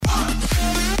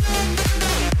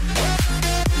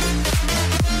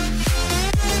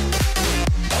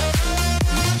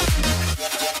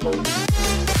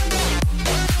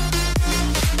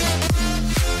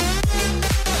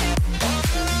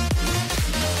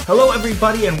Hello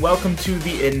everybody and welcome to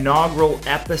the inaugural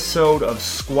episode of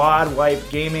Squad Wipe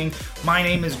Gaming. My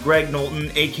name is Greg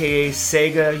Knowlton, aka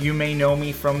Sega. You may know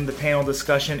me from the panel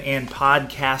discussion and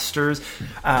podcasters.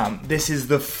 This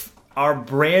is our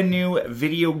brand new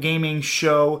video gaming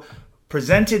show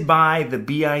presented by the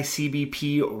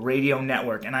BICBP Radio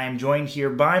Network. And I am joined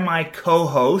here by my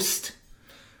co-host,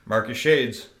 Marcus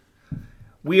Shades.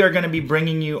 We are going to be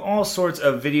bringing you all sorts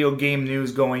of video game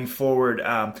news going forward.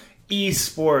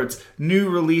 Esports, new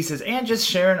releases, and just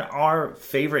sharing our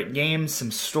favorite games,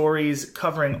 some stories,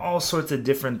 covering all sorts of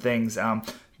different things,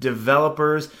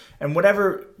 developers, and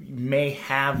whatever may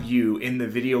have you in the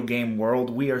video game world.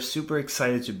 We are super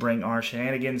excited to bring our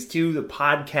shenanigans to the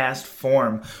podcast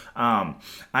form. I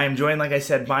am joined, like I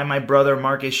said, by my brother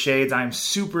Marcus Shades. I'm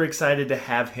super excited to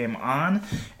have him on,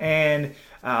 and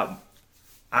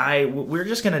we're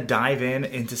just going to dive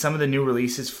into some of the new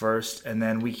releases first, and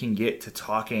then we can get to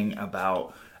talking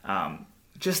about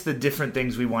just the different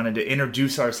things we wanted to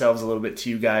introduce ourselves a little bit to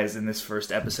you guys in this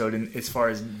first episode, and as far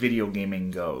as video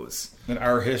gaming goes. And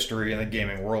our history in the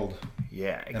gaming world.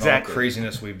 Yeah, exactly. And all the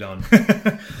craziness we've done.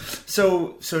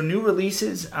 So new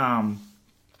releases.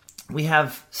 We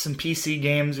have some PC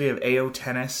games. We have AO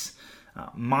Tennis.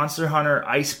 Monster Hunter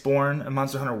Iceborne,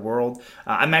 Monster Hunter World.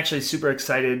 I'm actually super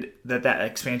excited that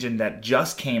expansion that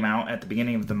just came out at the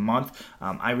beginning of the month.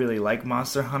 I really like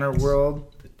Monster Hunter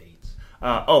World. The dates.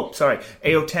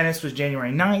 AO Tennis was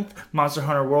January 9th. Monster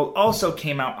Hunter World also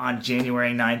came out on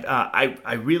January 9th.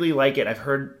 I really like it. I've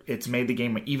heard it's made the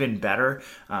game even better.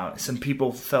 Some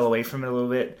people fell away from it a little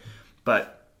bit,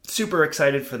 but super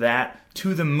excited for that.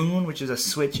 To the Moon, which is a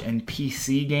Switch and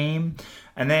PC game.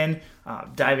 And then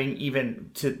diving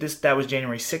even to this, that was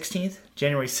January 16th.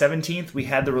 January 17th, we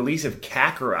had the release of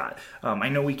Kakarot. I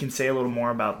know we can say a little more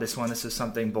about this one. This is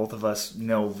something both of us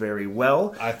know very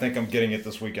well. I think I'm getting it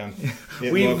this weekend.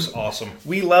 It looks awesome.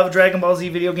 We love Dragon Ball Z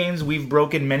video games. We've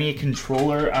broken many a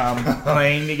controller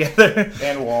playing together.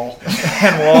 And walls.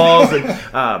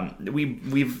 And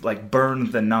we've like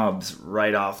burned the nubs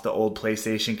right off the old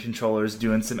PlayStation controllers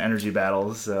doing some energy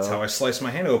battles. So. That's how I sliced my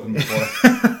hand open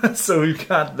before. So we've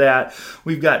got that.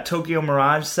 We've got Tokyo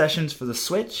Mirage Sessions for the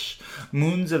Switch.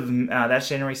 Moons of that's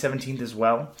January 17th as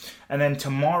well. And then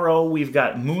tomorrow we've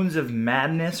got Moons of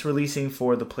Madness releasing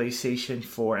for the PlayStation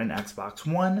 4 and Xbox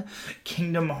One.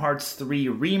 Kingdom Hearts 3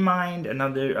 Remind,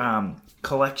 another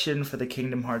collection for the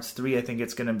Kingdom Hearts 3. I think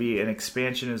it's going to be an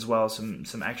expansion as well,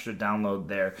 some extra download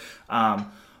there.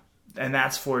 And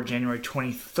that's for January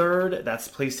 23rd. That's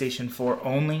PlayStation 4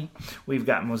 only. We've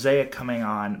got Mosaic coming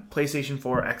on PlayStation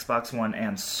 4, Xbox One,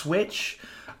 and Switch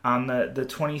on the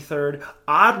 23rd.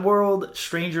 Oddworld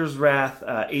Stranger's Wrath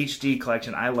HD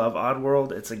collection. I love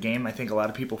Oddworld. It's a game I think a lot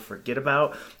of people forget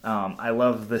about. I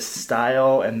love the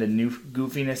style and the new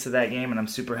goofiness of that game, and I'm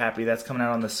super happy that's coming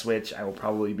out on the Switch. I will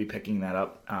probably be picking that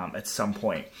up at some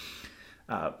point.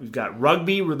 We've got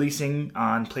Rugby releasing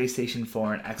on PlayStation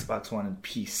 4 and Xbox One and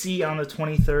PC on the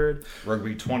 23rd.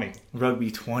 Rugby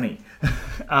 20.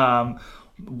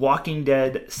 Walking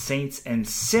Dead Saints and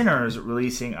Sinners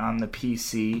releasing on the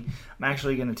PC. I'm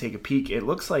actually going to take a peek. It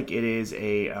looks like it is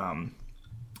a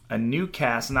new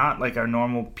cast, not like our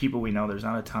normal people we know. There's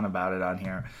not a ton about it on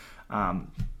here.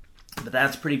 But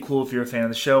that's pretty cool if you're a fan of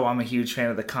the show. I'm a huge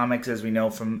fan of the comics, as we know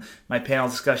from my panel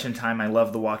discussion time. I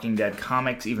love the Walking Dead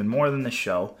comics even more than the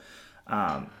show.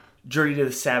 Journey to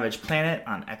the Savage Planet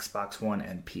on Xbox One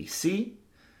and PC.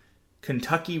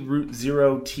 Kentucky Route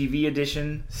Zero TV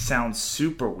Edition sounds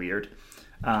super weird.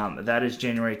 That is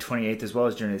January 28th, as well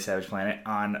as Journey to the Savage Planet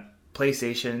on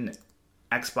PlayStation,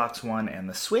 Xbox One, and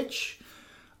the Switch.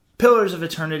 Pillars of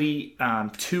Eternity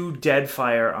 2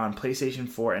 Deadfire on PlayStation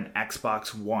 4 and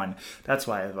Xbox One. That's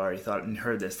why I've already thought and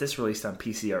heard this. This released on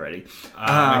PC already.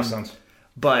 Makes sense.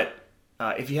 But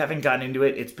if you haven't gotten into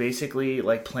it, it's basically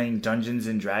like playing Dungeons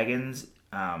and Dragons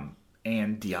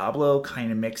and Diablo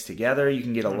kind of mixed together. You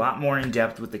can get a lot more in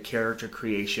depth with the character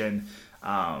creation.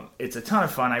 It's a ton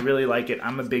of fun. I really like it.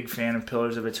 I'm a big fan of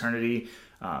Pillars of Eternity.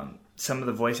 Some of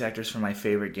the voice actors from my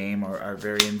favorite game are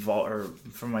very involved, or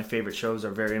from my favorite shows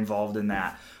are very involved in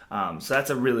that. So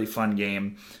that's a really fun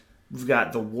game. We've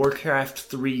got the Warcraft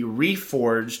 3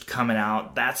 Reforged coming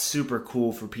out. That's super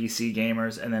cool for PC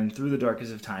gamers. And then Through the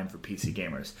Darkest of Time for PC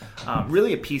gamers.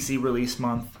 Really a PC release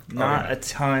month. Not a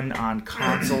ton on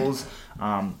consoles.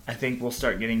 I think we'll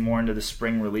start getting more into the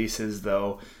spring releases,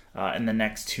 though. In the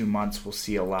next 2 months, we'll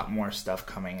see a lot more stuff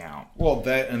coming out. Well,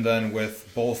 that, and then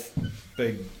with both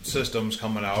big systems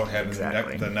coming out, having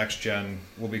Exactly. the next gen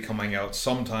will be coming out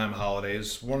sometime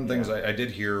holidays. One of the things I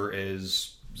did hear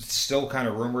is still kind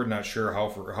of rumored, not sure how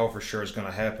for sure it's going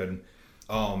to happen,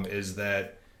 is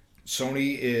that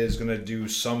Sony is going to do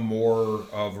some more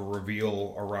of a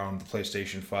reveal around the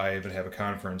PlayStation 5 and have a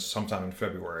conference sometime in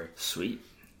February. Sweet.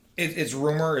 It's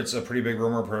rumor. It's a pretty big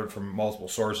rumor, heard from multiple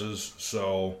sources.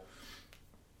 So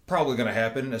probably going to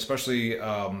happen. Especially,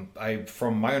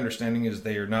 from my understanding, is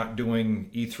they are not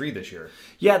doing E3 this year.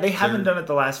 Yeah, they haven't done it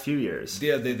the last few years.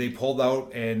 Yeah, they pulled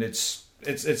out, and it's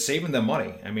saving them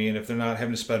money. I mean, if they're not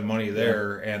having to spend money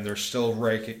there, and they're still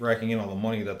racking in all the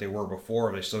money that they were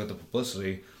before, they still get the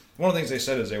publicity. One of the things they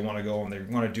said is they want to go and they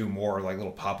want to do more like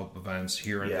little pop-up events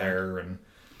here and there, and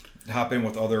hop in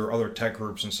with other tech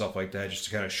groups and stuff like that, just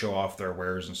to kind of show off their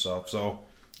wares and stuff. So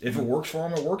if it works for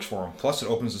them, it works for them. Plus, it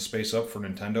opens the space up for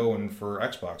Nintendo and for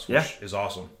Xbox, which is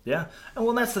awesome. Yeah, and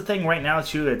well, that's the thing right now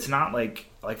too. It's not like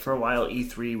for a while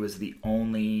E3 was the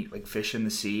only like fish in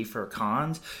the sea for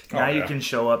cons. Now you can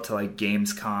show up to like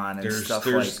GamesCon and stuff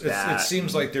like that. It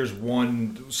seems like there's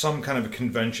some kind of a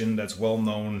convention that's well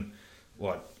known.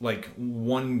 Like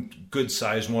one good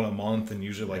size one a month, and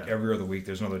usually like every other week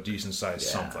there's another decent size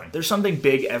something. There's something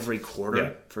big every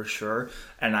quarter for sure,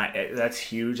 and that's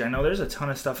huge. I know there's a ton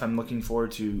of stuff I'm looking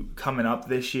forward to coming up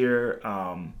this year,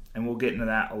 and we'll get into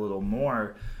that a little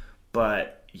more.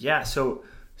 But yeah, so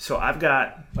I've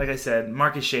got, like I said,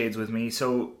 Marcus Shades with me.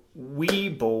 So we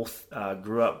both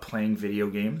grew up playing video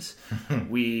games.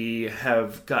 We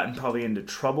have gotten probably into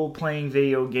trouble playing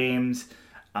video games.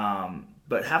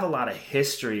 But have a lot of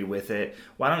history with it.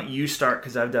 Why don't you start?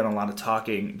 Because I've done a lot of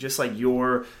talking. Just like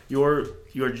your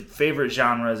favorite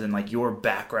genres and like your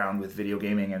background with video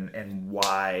gaming and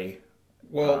why.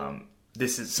 Well,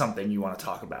 this is something you want to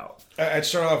talk about. I'd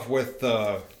start off with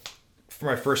for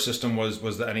my first system was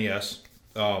the NES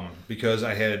because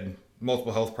I had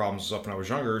multiple health problems and stuff when I was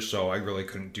younger, so I really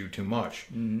couldn't do too much.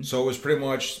 Mm-hmm. So it was pretty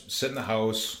much sit in the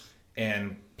house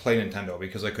and play Nintendo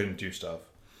because I couldn't do stuff.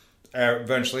 I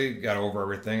eventually got over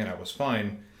everything, and I was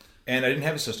fine. And I didn't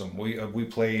have a system. We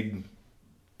played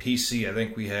PC. I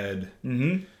think we had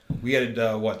the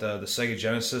Sega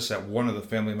Genesis at one of the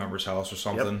family members' house or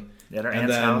something. Yep. At our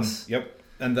aunt's house. Yep.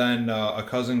 And then a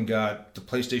cousin got the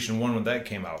PlayStation 1 when that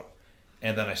came out.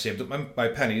 And then I saved up my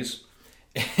pennies,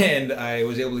 and I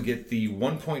was able to get the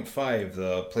 1.5,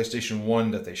 the PlayStation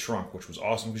 1 that they shrunk, which was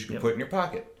awesome because you could put it in your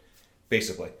pocket,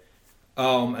 basically.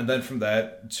 And then from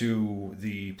that to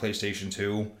the PlayStation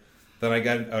 2, then I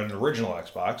got an original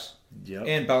Xbox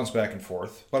and bounced back and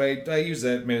forth. But I used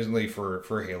that mainly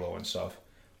for Halo and stuff.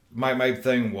 My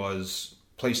thing was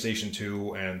PlayStation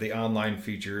 2 and the online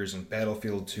features and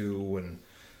Battlefield 2 and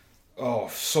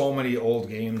so many old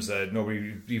games that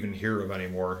nobody even hear of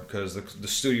anymore because the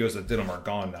studios that did them are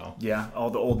gone now. Yeah,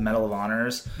 all the old Medal of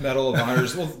Honors. Medal of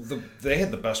Honors. Well, they had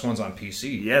the best ones on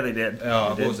PC. Yeah, they did.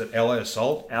 What was it? Allied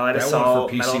Assault? Allied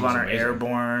Assault, Medal of Honor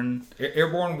Airborne.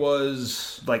 Airborne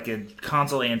was... like a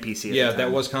console and PC at the time.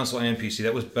 That was console and PC.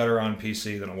 That was better on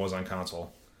PC than it was on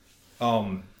console.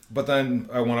 But then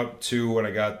I went up to when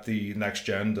I got the next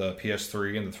gen, the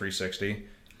PS3 and the 360,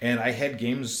 and I had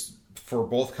games for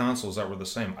both consoles that were the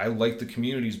same. I liked the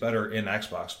communities better in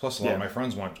Xbox. Plus, a lot of my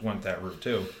friends went that route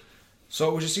too. So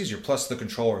it was just easier. Plus, the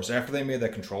controllers. After they made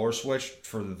that controller switch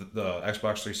for the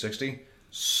Xbox 360,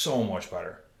 so much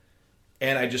better.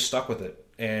 And I just stuck with it.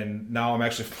 And now I'm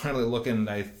actually finally looking.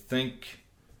 I think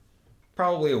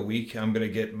probably a week I'm going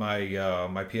to get my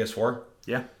my PS4.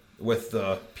 Yeah. With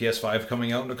the PS5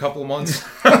 coming out in a couple of months.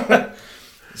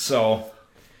 So,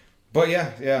 but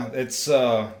yeah, it's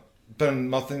been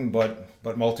nothing but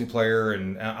multiplayer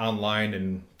and online,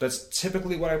 and that's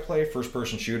typically what I play,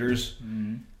 first-person shooters.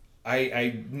 Mm-hmm.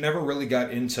 I never really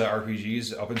got into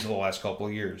RPGs up until the last couple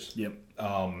of years. Yep.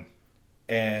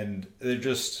 And it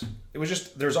was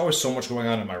just there's always so much going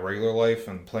on in my regular life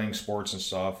and playing sports and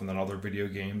stuff, and then other video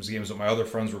games that my other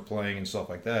friends were playing and stuff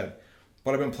like that.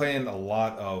 But I've been playing a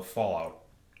lot of Fallout.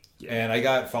 Yeah. And I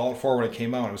got Fallout 4 when it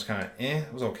came out. It was kind of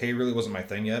it was okay. It really wasn't my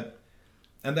thing yet.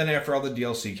 And then after all the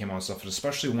DLC came out and stuff,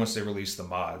 especially once they released the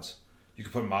mods, you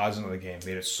could put mods into the game.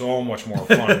 Made it so much more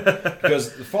fun.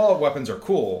 Because the Fallout weapons are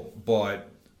cool, but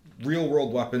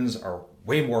real-world weapons are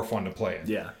way more fun to play in.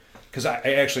 Yeah. Because I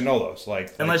actually know those.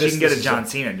 Unless you can get a John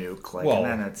Cena nuke. And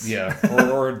then it's... Yeah.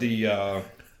 or the...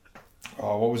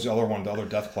 what was the other one? The other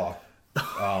Deathclaw.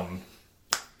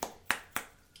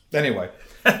 Anyway.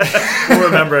 We'll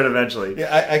remember it eventually.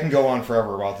 Yeah, I can go on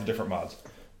forever about the different mods.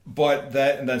 But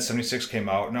and then 76 came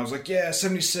out, and I was like, yeah,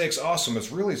 76, awesome.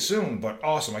 It's really soon, but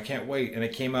awesome. I can't wait. And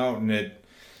it came out, and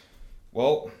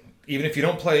even if you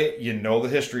don't play it, you know the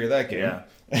history of that game.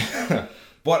 Yeah.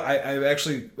 But I've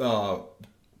actually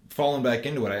fallen back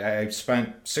into it. I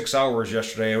spent 6 hours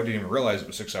yesterday. I didn't even realize it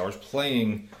was 6 hours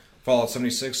playing Fallout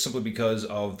 76 simply because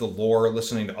of the lore,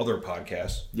 listening to other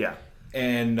podcasts. Yeah.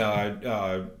 and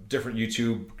different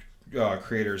YouTube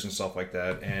creators and stuff like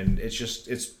that, and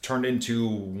it's turned into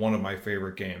one of my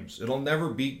favorite games. It'll never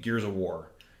beat Gears of War.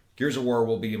 Gears of War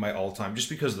will be my all-time just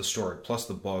because of the story, plus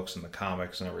the books and the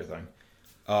comics and everything.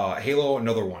 Halo,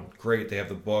 another one. Great. They have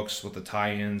the books with the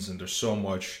tie-ins, and there's so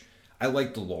much. I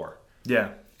like the lore.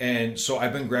 Yeah. And so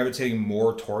I've been gravitating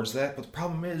more towards that. But the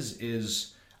problem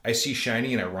is I see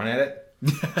shiny and I run at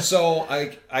it. So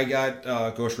I got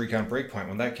Ghost Recon Breakpoint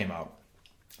when that came out.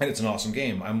 And it's an awesome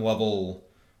game. I'm level,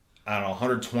 I don't know,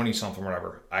 120 something,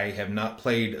 whatever. I have not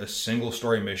played a single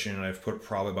story mission, and I've put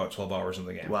probably about 12 hours in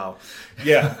the game. Wow.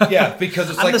 Yeah, because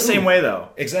it's I'm the same way though.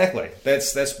 Exactly.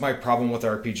 That's my problem with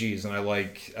RPGs, and I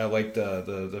like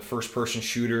the first person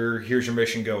shooter. Here's your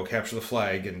mission, go capture the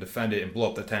flag and defend it and blow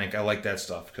up the tank. I like that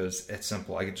stuff because it's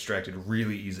simple. I get distracted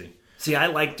really easy. See, I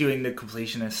like doing the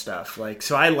completionist stuff.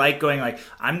 So I like going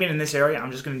I'm getting in this area,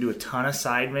 I'm just going to do a ton of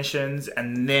side missions,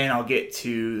 and then I'll get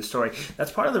to the story.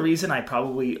 That's part of the reason I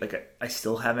probably, I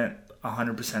still haven't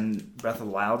 100% Breath of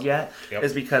the Wild yet,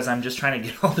 is because I'm just trying to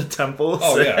get all the temples.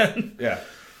 Oh, yeah. Yeah.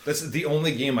 That's the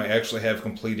only game I actually have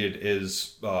completed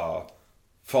is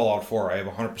Fallout 4. I have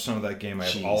 100% of that game. I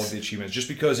have all of the achievements. Just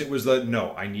because it was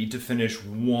I need to finish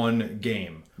one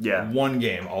game. Yeah. One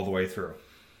game all the way through.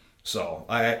 So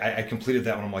I completed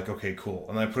that one. I'm like, okay, cool.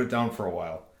 And then I put it down for a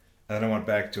while. And then I went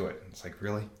back to it. It's like,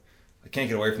 really? I can't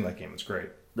get away from that game. It's great.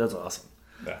 That's awesome.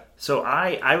 Yeah. So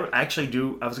I actually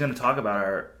I was going to talk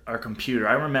about our computer.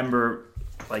 I remember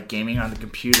gaming on the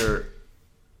computer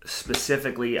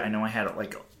specifically. I know I had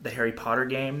the Harry Potter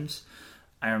games.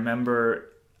 I remember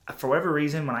for whatever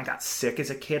reason when I got sick as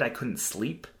a kid, I couldn't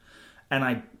sleep. And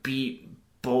I beat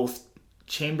both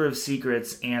Chamber of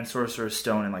Secrets and Sorcerer's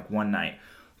Stone in one night.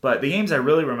 But the games I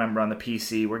really remember on the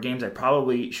PC were games I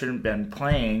probably shouldn't have been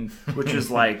playing, which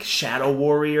was Shadow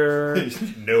Warrior.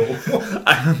 No.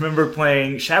 I remember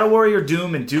playing Shadow Warrior,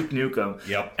 Doom, and Duke Nukem.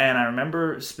 Yep. And I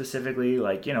remember specifically,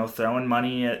 throwing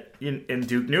money in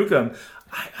Duke Nukem.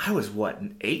 I was,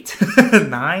 8?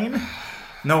 9?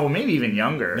 No, maybe even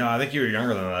younger. No, I think you were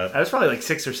younger than that. I was probably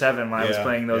 6 or 7 when I was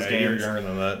playing those games. You were younger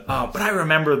than that. But I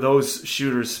remember those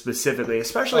shooters specifically,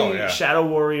 especially Shadow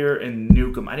Warrior and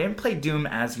Nukem. I didn't play Doom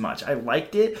as much. I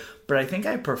liked it, but I think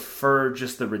I prefer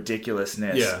just the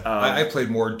ridiculousness. Yeah, I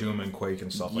played more Doom and Quake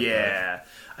and stuff like that. Yeah.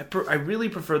 I really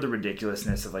prefer the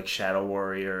ridiculousness of Shadow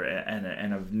Warrior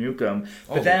and of Nukem.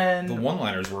 But then the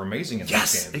one-liners were amazing in those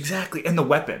games. Yes, exactly. And the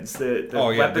weapons. The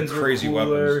weapons the crazy were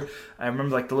cooler. weapons. I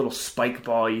remember the little spike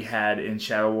ball you had in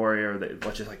Shadow Warrior that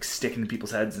would just stick into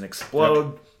people's heads and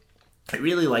explode. Yep. I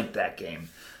really liked that game.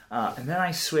 And then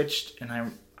I switched,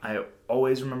 and I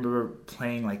always remember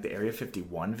playing the Area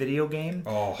 51 video game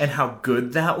and how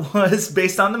good that was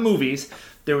based on the movies.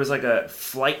 There was a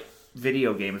flight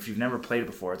video game. If you've never played it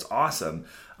before, it's awesome.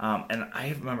 And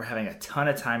I remember having a ton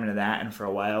of time into that, and for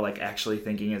a while actually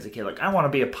thinking as a kid I want to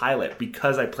be a pilot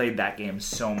because I played that game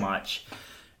so much.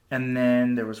 And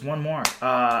then there was one more,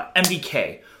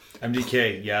 MDK.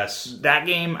 MDK, yes. That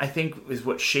game, I think, is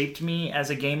what shaped me as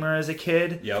a gamer as a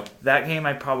kid. Yep. That game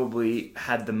I probably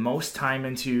had the most time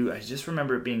into. I just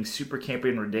remember it being super campy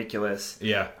and ridiculous.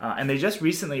 Yeah. And they just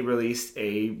recently released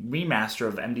a remaster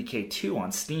of MDK 2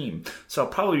 on Steam. So I'll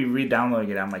probably be re-downloading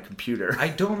it on my computer. I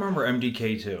don't remember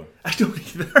MDK 2. I don't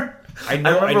either. I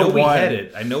know we had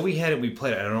it. I know we had it. We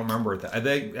played it. I don't remember it. I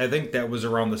think that was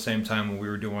around the same time when we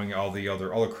were doing all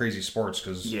the crazy sports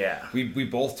because we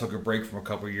both took a break from a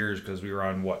couple of years because we were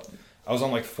on I was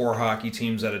on 4 hockey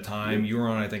teams at a time. You were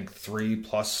on I think 3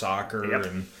 plus soccer. Yep.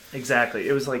 And exactly.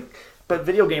 It was but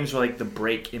video games were the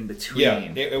break in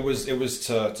between. Yeah, it was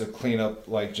to clean up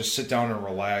just sit down and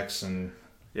relax and.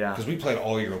 Yeah, because we played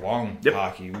all year long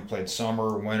hockey. We played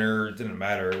summer, winter. It didn't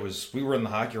matter. We were in the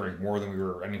hockey rink more than we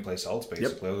were anyplace else,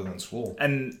 basically, other than school.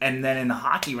 And then in the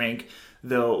hockey rink,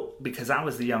 though, because I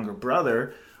was the younger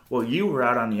brother, well, you were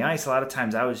out on the ice. A lot of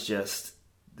times, I was just,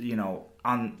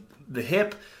 on the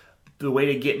hip. The way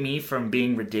to get me from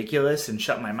being ridiculous and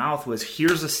shut my mouth was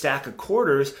here's a stack of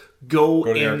quarters. Go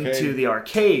into the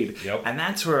arcade. Yep. And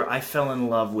that's where I fell in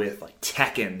love with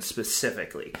Tekken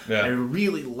specifically. Yeah. I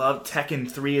really loved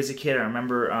Tekken 3 as a kid. I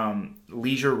remember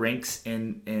Leisure Rinks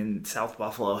in South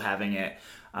Buffalo having it.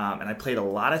 And I played a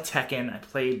lot of Tekken. I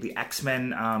played the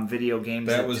X-Men video games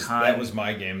that was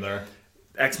my game there.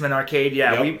 X-Men Arcade,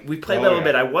 we played that a little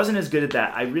bit. I wasn't as good at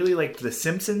that. I really liked the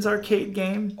Simpsons arcade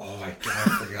game. Oh my god,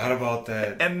 I forgot about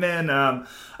that. And then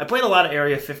I played a lot of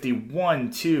Area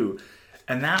 51 too,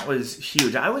 and that was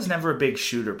huge. I was never a big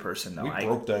shooter person though. We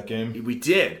broke that game. We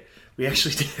did. We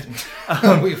actually did.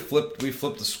 We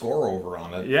flipped the score over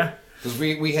on it. Yeah. Because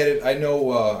we had it. I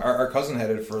know our cousin had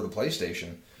it for the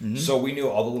PlayStation, so we knew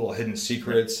all the little hidden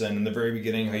secrets. And in the very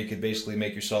beginning, how you could basically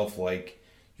make yourself like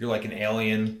you're like an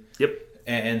alien. Yep.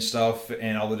 And stuff,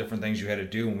 and all the different things you had to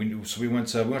do. And we went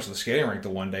to the skating rink the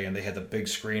one day, and they had the big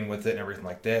screen with it and everything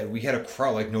like that. We had a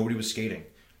crowd like nobody was skating.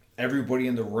 Everybody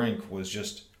in the rink was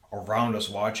just around us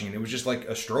watching, and it was just like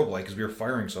a strobe light because we were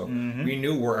firing. So we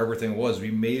knew where everything was.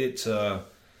 We made it to,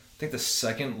 I think, the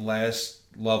second last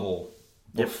level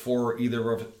before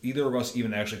either of us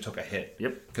even actually took a hit.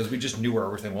 Yep. Because we just knew where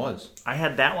everything was. I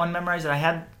had that one memorized, and I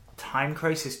had Time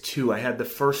Crisis 2. I had the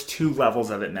first 2 levels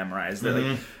of it memorized.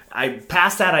 Like, I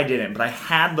past that I didn't, but I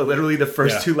had literally the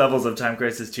first 2 levels of Time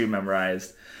Crisis 2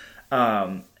 memorized.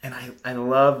 And I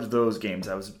loved those games.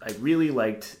 I really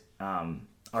liked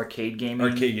arcade gaming.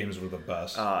 Arcade games were the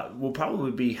best. We'll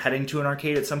probably be heading to an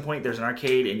arcade at some point. There's an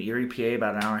arcade in Erie, PA,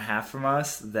 about an hour and a half from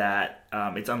us that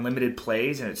it's unlimited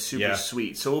plays and it's super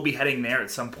sweet. So we'll be heading there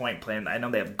at some point playing. I know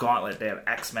they have Gauntlet, they have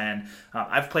X-Men.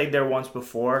 I've played there once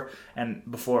before, and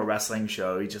before a wrestling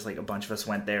show, just like a bunch of us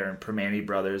went there and Permane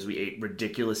Brothers. We ate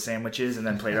ridiculous sandwiches and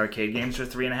then played arcade games for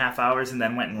 3.5 hours and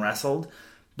then went and wrestled.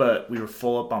 But we were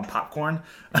full up on popcorn.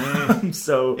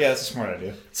 So yeah, that's a smart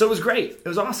idea. So it was great. It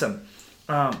was awesome.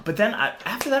 But then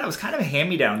after that, I was kind of a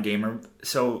hand-me-down gamer.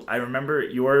 So I remember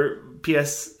your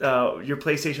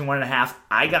PlayStation 1.5.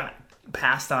 I got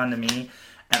passed on to me,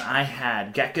 and I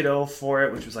had Gekido for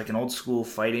it, which was like an old-school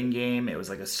fighting game. It was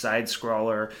like a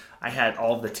side-scroller. I had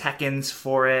all of the Tekkens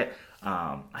for it.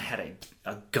 I had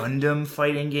a Gundam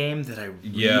fighting game that I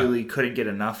really couldn't get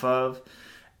enough of.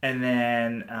 And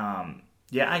then...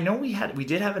 I know we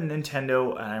did have a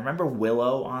Nintendo, and I remember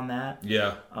Willow on that.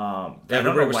 Yeah.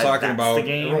 Everyone was talking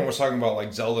about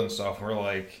like Zelda and stuff. And we're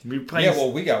like, we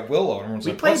got Willow. And everyone's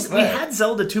like, what's that? We had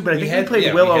Zelda too, but I think we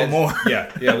played Willow more. We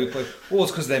played. Well,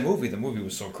 it's because that movie. The movie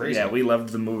was so crazy. Yeah, we loved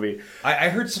the movie. I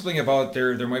heard something about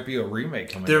there might be a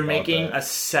remake coming. They're making a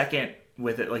second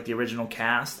with it, like the original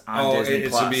cast on Disney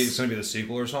Plus. It's going to be the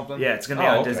sequel or something. Yeah, it's going to be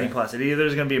on Disney Plus. It either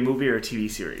is going to be a movie or a TV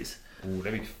series. Ooh,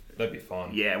 that'd be fun.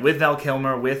 Yeah, with Val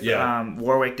Kilmer, with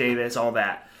Warwick Davis, all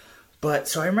that. But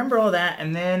so I remember all that,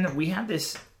 and then we had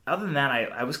this. Other than that,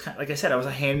 I was kind of, like I said, I was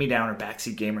a hand-me-down or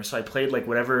backseat gamer. So I played like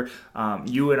whatever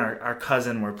you and our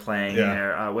cousin were playing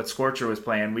there. What Scorcher was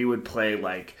playing, we would play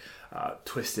like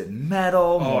Twisted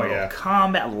Metal, Mortal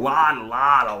Kombat, a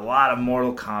lot of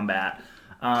Mortal Kombat.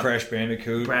 Crash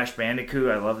Bandicoot,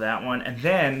 I love that one. And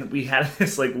then we had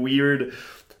this like weird.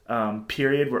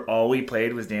 Period where all we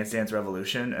played was Dance Dance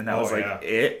Revolution, and that was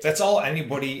it. That's all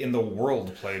anybody in the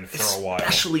world played for a while.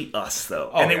 Especially us,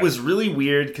 though. It was really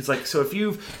weird because, like, so if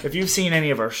you've seen any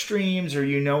of our streams or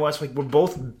you know us, like, we're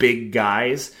both big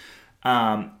guys.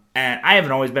 And I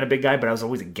haven't always been a big guy, but I was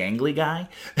always a gangly guy.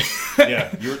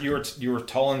 Yeah, you were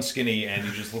tall and skinny, and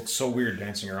you just looked so weird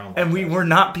dancing around. And we were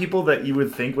not people that you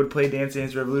would think would play Dance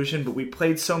Dance Revolution, but we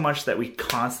played so much that we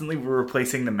constantly were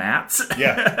replacing the mats.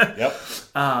 Yeah, yep.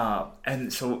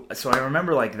 And so I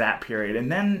remember like that period,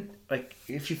 and then like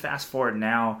if you fast forward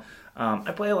now,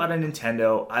 I play a lot of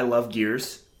Nintendo. I love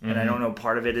Gears. And I don't know,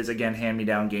 part of it is, again,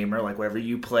 hand-me-down gamer. Like, wherever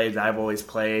you played, I've always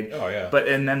played. Oh, yeah.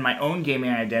 And then my own gaming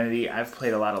identity, I've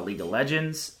played a lot of League of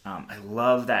Legends. I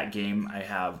love that game. I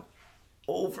have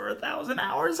over 1,000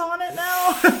 hours on it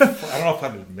now. I don't know if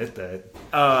I'd admit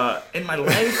that. In my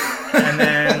life. And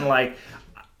then, like...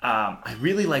 I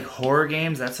really like horror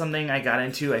games. That's something I got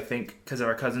into, I think, because of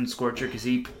our cousin Scorcher. Because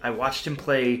I watched him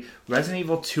play Resident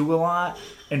Evil 2 a lot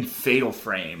and Fatal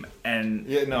Frame. And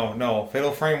no,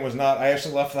 Fatal Frame was not. I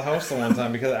actually left the house the one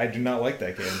time because I do not like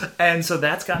that game. And so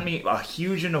that's gotten me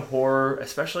huge into horror,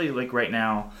 especially like right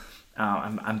now.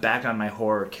 I'm back on my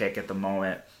horror kick at the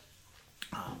moment.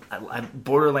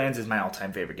 Borderlands is my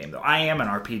all-time favorite game, though. I am an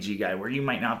RPG guy, where you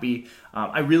might not be.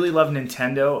 I really love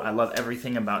Nintendo. I love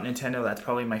everything about Nintendo. That's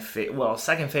probably my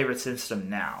second favorite system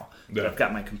now. Yeah. I've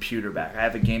got my computer back. I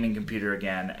have a gaming computer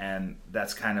again, and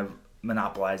that's kind of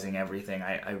monopolizing everything.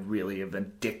 I really have been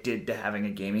addicted to having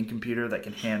a gaming computer that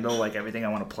can handle like everything I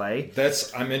want to play.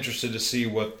 I'm interested to see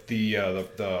what the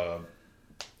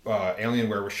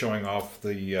Alienware was showing off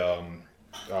the.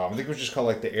 I think it was just called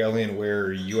like the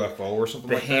Alienware UFO or something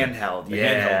like that. The handheld,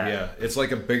 yeah. It's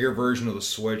like a bigger version of the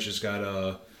Switch. It's got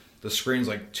the screen's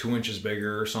like 2 inches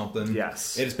bigger or something.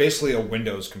 Yes. It's basically a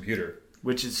Windows computer.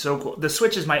 Which is so cool. The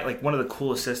Switch is one of the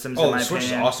coolest systems in my opinion. The Switch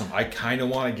is awesome. I kind of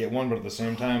want to get one, but at the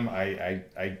same time,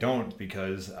 I don't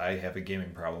because I have a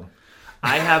gaming problem.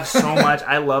 I have so much.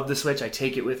 I love the Switch. I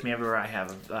take it with me everywhere. I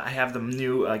have the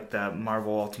new the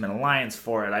Marvel Ultimate Alliance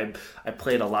for it. I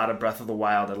played a lot of Breath of the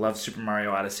Wild. I love Super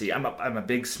Mario Odyssey. I'm a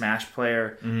big Smash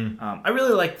player. Mm-hmm. I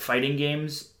really like fighting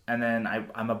games. and then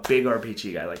I'm a big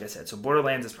RPG guy, like I said. So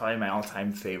Borderlands is probably my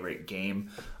all-time favorite game,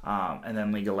 and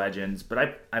then League of Legends.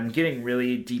 But I'm getting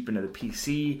really deep into the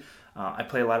PC. I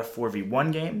play a lot of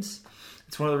 4v1 games.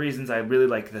 It's one of the reasons I really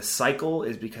like the Cycle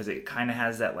is because it kind of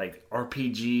has that like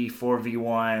RPG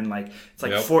 4v1, like it's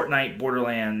like Fortnite,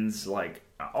 Borderlands, like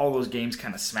all those games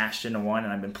kind of smashed into one,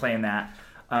 and I've been playing that.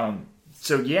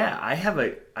 So yeah,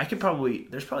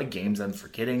 there's probably games I'm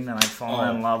forgetting that I've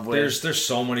fallen in love with. There's been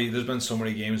so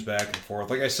many games back and forth.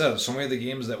 Like I said, so many of the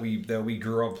games that we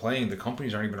grew up playing, the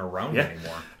companies aren't even around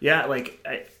anymore. Yeah, like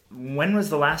when was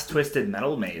the last Twisted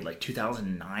Metal made? Like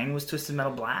 2009 was Twisted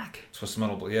Metal Black? Twisted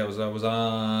Metal, yeah, it was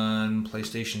on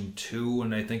PlayStation 2,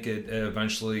 and I think it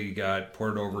eventually got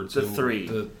ported over to the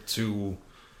 3.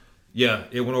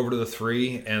 It went over to the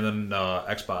 3 and then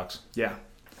Xbox. Yeah.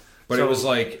 But it was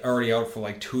like already out for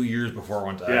like 2 years before I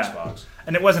went to Xbox.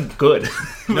 And it wasn't good.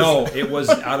 No, it was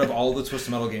out of all the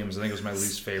Twisted Metal games, I think it was my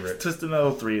least favorite. Twisted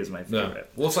Metal 3 is my favorite.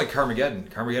 Yeah. Well, it's like Carmageddon.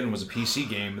 Carmageddon was a PC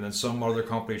game, and then some other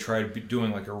company tried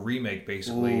doing like a remake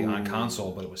basically on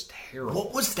console, but it was terrible.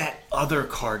 What was that other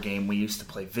car game we used to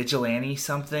play? Vigilante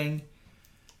something?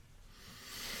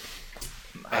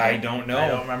 I don't know. I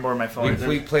don't remember where my phone is.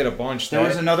 We played a bunch. There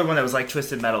was another one that was like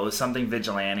Twisted Metal. It was something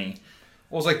Vigilante.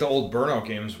 Well, it was like the old Burnout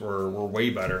games were way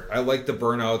better. I like the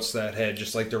Burnouts that had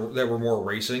just like that were more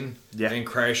racing and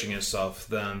crashing and stuff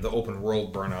than the open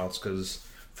world Burnouts, because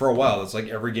for a while it's like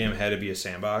every game had to be a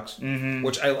sandbox. Mm-hmm.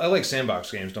 Which I like sandbox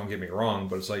games. Don't get me wrong,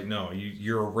 but it's like no,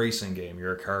 you're a racing game.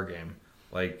 You're a car game.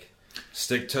 Like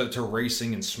stick to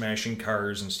racing and smashing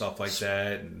cars and stuff like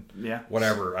that, and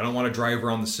whatever. I don't want to drive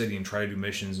around the city and try to do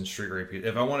missions and street rape.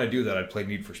 If I want to do that, I'd play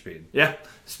Need for Speed. Yeah.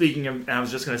 Speaking of, I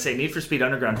was just going to say Need for Speed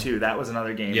Underground 2. That was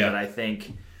another game that I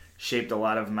think shaped a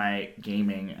lot of my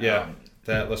gaming. Yeah.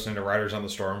 That listening to Riders on the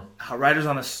Storm. Riders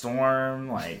on the Storm,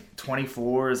 like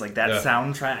 24 is like that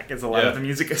soundtrack is a lot of the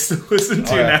music I still listen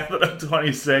to now that I'm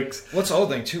 26. What's the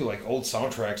other thing too? Like old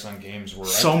soundtracks on games were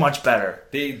so much better.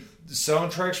 The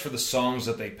soundtracks for the songs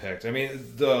that they picked. I mean,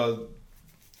 the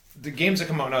games that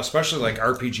come out now, especially like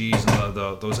RPGs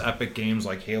and those epic games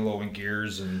like Halo and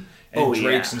Gears and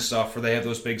Drakes and stuff, where they have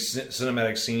those big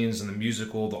cinematic scenes and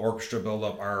the orchestra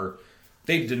build-up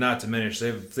they did not diminish.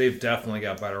 They've definitely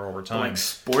got better over time. Like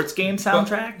sports game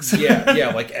soundtracks?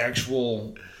 But, like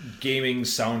actual gaming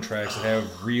soundtracks that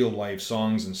have real life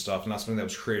songs and stuff, not something that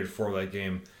was created for that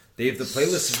game. The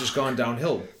playlist has just gone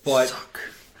downhill. But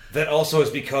that also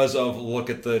is because of look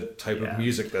at the type of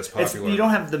music that's popular. You don't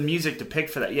have the music to pick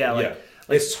for that.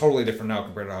 It's totally different now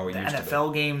compared to how it used to be. The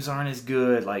NFL games aren't as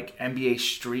good. Like NBA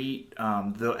Street, I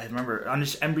remember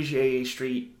NBA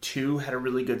Street 2 had a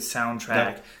really good soundtrack.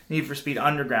 Yep. Need for Speed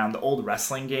Underground, the old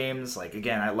wrestling games. Like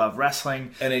again, I love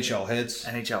wrestling. NHL Hits.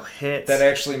 That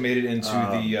actually made it into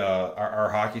our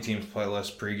hockey team's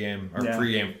playlist pregame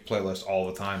playlist all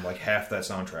the time. Like half that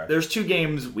soundtrack. There's 2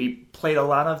 games we played a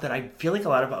lot of that I feel like a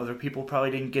lot of other people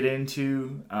probably didn't get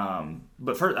into.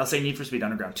 But first, I'll say Need for Speed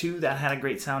Underground 2. That had a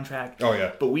great soundtrack. Oh,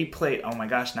 yeah. But we played... Oh, my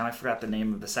gosh. Now I forgot the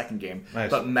name of the second game. Nice.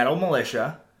 But Metal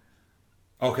Militia.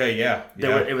 Okay, yeah.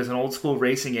 It was an old school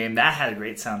racing game. That had a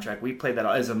great soundtrack. We played that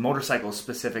as a motorcycle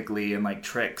specifically and, like,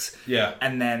 tricks. Yeah.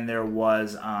 And then there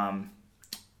was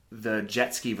the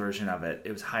jet ski version of it.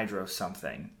 It was Hydro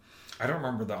something. I don't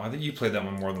remember that one. I think you played that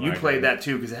one more than I did. You played that,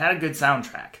 too, because it had a good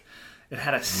soundtrack. It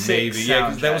had a sick soundtrack.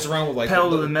 Because that was around with like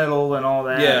Pedal to the Metal and all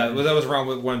that. Yeah, that was around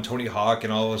with when Tony Hawk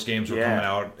and all those games were coming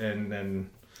out, and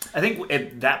I think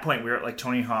at that point we were at like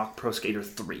Tony Hawk Pro Skater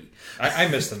 3. I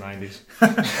miss the 90s.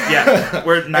 Yeah,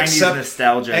 we're 90s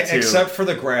nostalgia too. Except for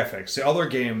the graphics. The other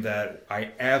game that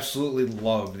I absolutely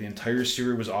loved, the entire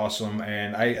series was awesome,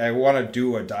 and I want to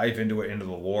do a dive into the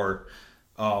lore.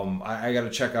 I got to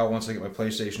check out once I get my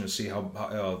PlayStation to see how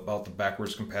about the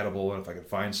backwards compatible and if I can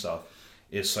find stuff.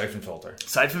 Is Siphon Filter.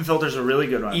 Siphon Filter's a really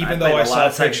good one. Even though I saw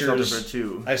pictures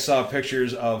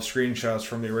of screenshots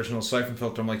from the original Siphon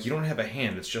Filter, I'm like, you don't have a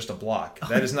hand, it's just a block.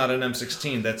 That is not an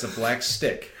M16, that's a black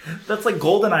stick. That's like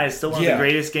GoldenEye is still one of the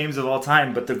greatest games of all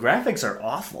time, but the graphics are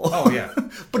awful. Oh, yeah.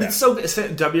 But it's so...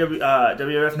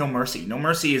 WWF No Mercy. No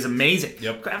Mercy is amazing.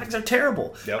 Yep. Graphics are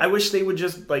terrible. Yep. I wish they would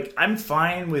just... like, I'm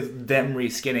fine with them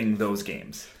reskinning those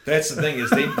games. That's the thing,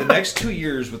 is the next 2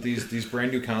 years with these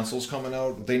brand new consoles coming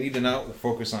out, they need to not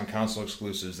focus on console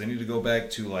exclusives. They need to go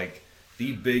back to like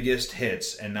the biggest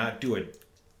hits and not do a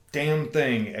damn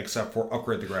thing except for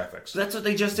upgrade the graphics. That's what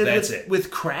they just did with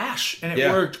Crash, and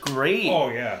it worked great. Oh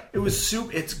yeah, it was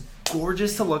it's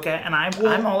gorgeous to look at, and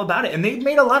I'm all about it. And they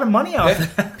made a lot of money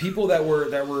off that. People that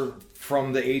were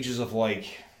from the ages of like,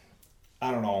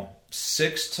 I don't know,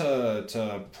 6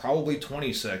 to probably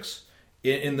 26.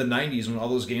 in the 90s when all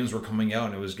those games were coming out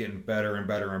and it was getting better and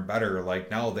better and better, like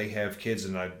now they have kids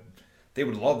and they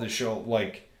would love to show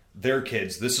like their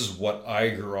kids, this is what I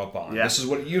grew up on. Yeah. This is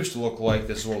what it used to look like.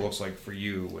 This is what it looks like for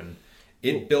you. And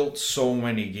it built so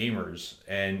many gamers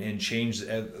and changed.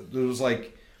 It was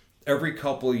like every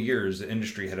couple of years the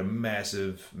industry had a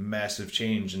massive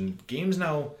change, and games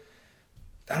now,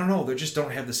 I don't know, they just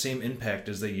don't have the same impact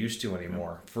as they used to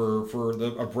anymore. For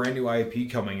a brand new IP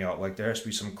coming out, like there has to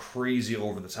be some crazy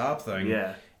over the top thing.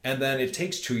 Yeah. And then it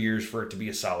takes 2 years for it to be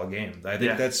a solid game. I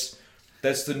think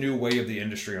that's the new way of the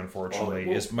industry,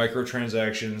 unfortunately, is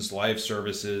microtransactions, live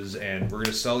services, and we're going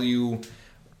to sell you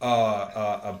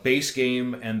a base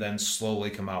game and then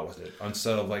slowly come out with it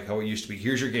instead of like how it used to be.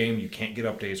 Here's your game, you can't get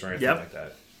updates or anything like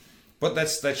that. But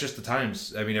that's just the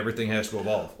times. I mean, everything has to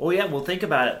evolve. Oh yeah, well think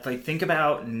about it. Like think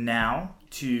about now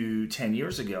to 10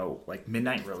 years ago, like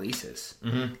midnight releases.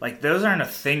 Mm-hmm. Like those aren't a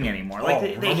thing anymore. Like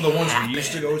remember the ones we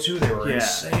used to go to? They were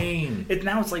insane.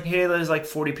 Now it's like, hey, there's like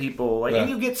 40 people. Like and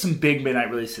you get some big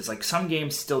midnight releases. Like some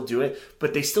games still do it,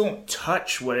 but they still don't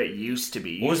touch what it used to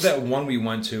be. What was that one we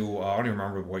went to? I don't even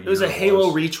remember what year it was. A Halo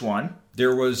Reach one.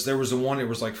 There was a one. It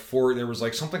was like there was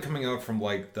like something coming out from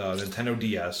like the Nintendo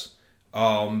DS.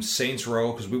 Saints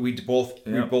Row, because we both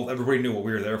everybody knew what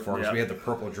we were there for because we had the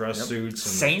purple dress suits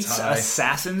and Saints, tie.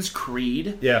 Assassin's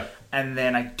Creed, and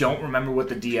then I don't remember what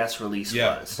the DS release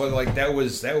was. But like that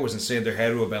was insane. There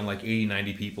had to have been like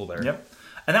 80-90 people there.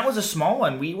 And that was a small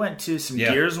one. We went to some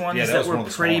Gears ones that were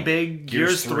pretty big.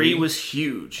 Gears 3 was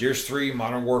huge. Gears 3,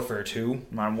 Modern Warfare 2.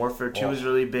 Modern Warfare 2 was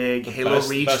really big. Halo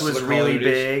Reach was really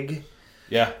big.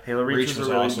 Yeah, Halo Reach was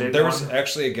a really awesome. big There one. was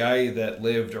actually a guy that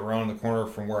lived around the corner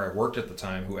from where I worked at the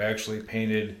time who actually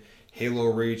painted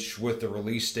Halo Reach with the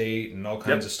release date and all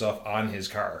kinds of stuff on his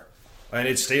car. And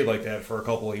it stayed like that for a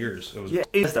couple of years. It was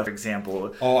Bethesda, for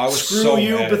example. Oh, I was Screw so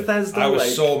you, mad. Bethesda. I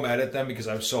was so mad at them because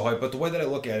I was so hyped. But the way that I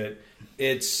look at it,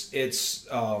 it's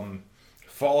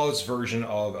Fallout's version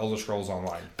of Elder Scrolls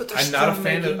Online. But I'm not a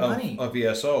fan of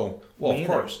ESO. Well, of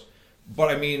course. But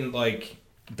I mean, like,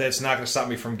 that's not going to stop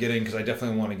me from getting, because I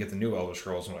definitely want to get the new Elder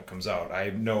Scrolls when it comes out.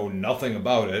 I know nothing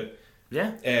about it.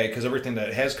 Yeah. Because everything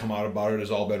that has come out about it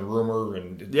has all been rumor,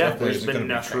 and it definitely isn't going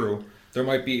to be true. There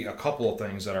might be a couple of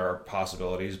things that are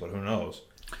possibilities, but who knows?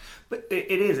 But it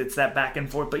is. It's that back and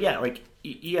forth. But yeah, like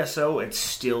ESO, it's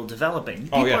still developing.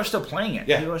 People are still playing it.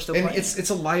 People are still playing it. It's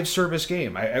a live service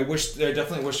game. I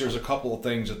definitely wish there was a couple of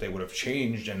things that they would have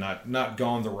changed and not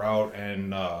gone the route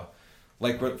and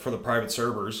like for the private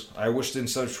servers. I wish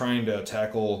instead of trying to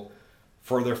tackle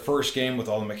for their first game with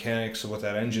all the mechanics with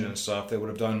that engine and stuff, they would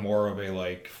have done more of a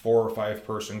like 4 or 5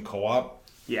 person co-op.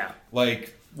 Yeah.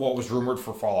 Like what was rumored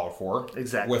for Fallout 4.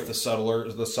 Exactly. With the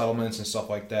settlements and stuff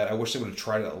like that. I wish they would have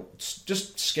tried to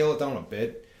just scale it down a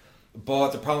bit.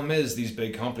 But the problem is these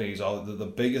big companies, all the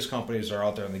biggest companies that are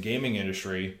out there in the gaming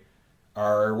industry,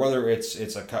 are whether it's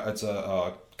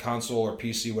a console or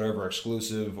PC, whatever,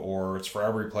 exclusive, or it's for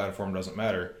every platform, doesn't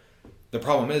matter. The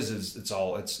problem is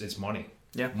it's money.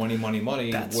 Yeah. Money,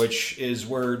 which is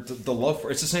where the love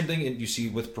for it's the same thing you see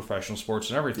with professional sports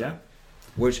and everything. Yeah.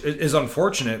 Which is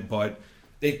unfortunate, but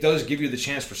it does give you the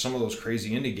chance for some of those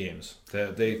crazy indie games. They're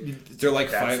like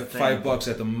 $5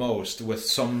 at the most with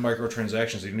some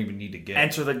microtransactions you don't even need to get.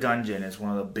 Enter the Gungeon is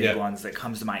one of the big ones that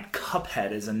comes to mind.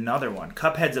 Cuphead is another one.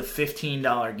 Cuphead's a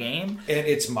 $15 game, and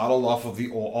it's modeled off of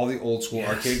all the old school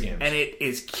arcade games. And it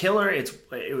is killer.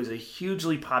 It was a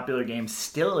hugely popular game,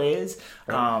 still is.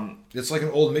 It's like an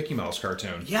old Mickey Mouse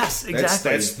cartoon. Yes,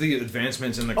 exactly. That's the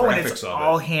advancements in the graphics and it's of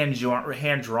all it. hand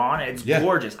drawn. It's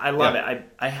gorgeous. I love it.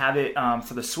 I have it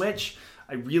for the Switch.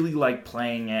 I really like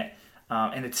playing it.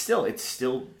 And it's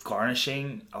still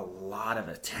garnishing a lot of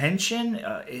attention.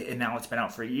 And now it's been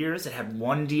out for years. It had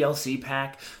 1 DLC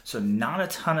pack, so not a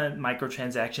ton of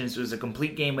microtransactions. It was a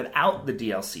complete game without the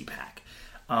DLC pack.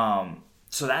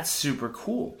 So that's super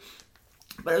cool.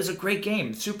 But it was a great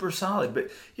game, super solid.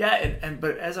 But yeah,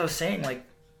 but as I was saying, like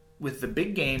with the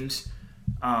big games,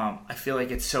 I feel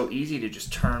like it's so easy to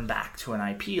just turn back to an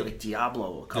IP like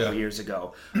Diablo a couple years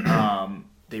ago.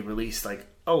 They released like,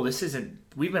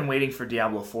 we've been waiting for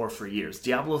Diablo 4 for years.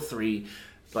 Diablo 3,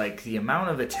 like the amount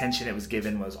of attention it was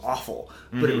given was awful,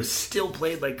 but it was still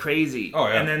played like crazy. Oh,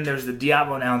 yeah. And then there's the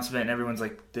Diablo announcement and everyone's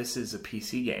like, this is a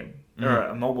PC game or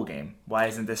a mobile game. Why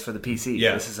isn't this for the PC?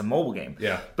 Yeah. This is a mobile game.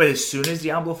 Yeah. But as soon as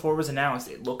Diablo 4 was announced,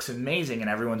 it looks amazing and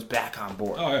everyone's back on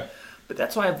board. Oh, yeah. But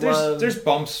that's why I've loved... There's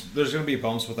bumps. There's going to be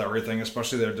bumps with everything,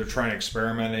 especially they're trying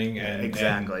experimenting and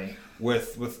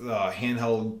with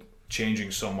handheld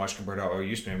changing so much compared to how it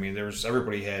used to be. I mean,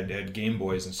 everybody had Game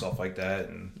Boys and stuff like that,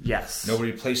 and yes,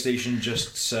 PlayStation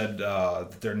just said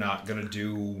that they're not going to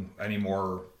do any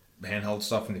more handheld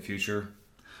stuff in the future.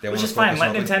 They Which wanna is fine. focus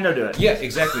Let on Nintendo do it. Yeah,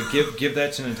 exactly. Give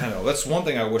that to Nintendo. That's one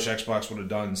thing I wish Xbox would have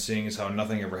done, seeing as how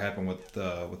nothing ever happened with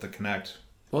the Kinect.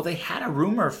 Well, they had a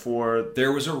rumor for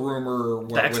There was a rumor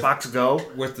the Xbox Go.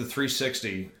 with the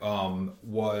 360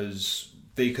 was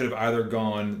they could have either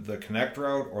gone the Kinect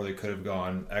route or they could have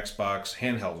gone Xbox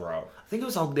handheld route. I think it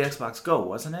was all the Xbox Go,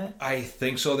 wasn't it? I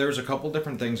think so. There was a couple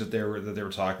different things that they were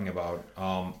talking about.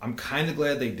 I'm kind of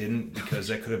glad they didn't, because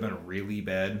that could have been really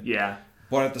bad. Yeah.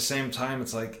 But at the same time,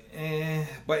 it's like,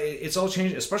 But it's all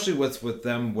changed, especially with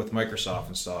them, with Microsoft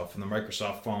and stuff, and the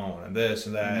Microsoft phone and this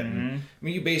and that. Mm-hmm. And, I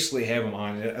mean, you basically have them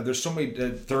on. There's so many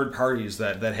third parties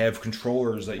that have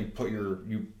controllers that you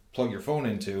plug your phone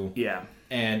into. Yeah.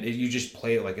 And you just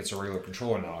play it like it's a regular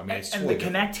controller now. I mean, it's and totally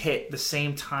the Kinect hit the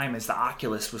same time as the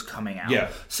Oculus was coming out. Yeah.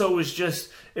 So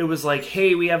it was like,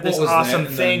 hey, we have this What was awesome that?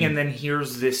 And thing, then- and then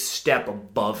here's this step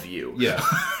above you. Yeah.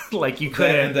 Like you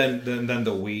couldn't. And then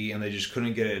the Wii, and they just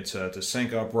couldn't get it to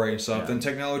sync up right and stuff. Yeah. Then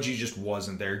technology just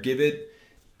wasn't there. Give it,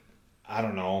 I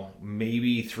don't know,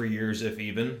 maybe 3 years, if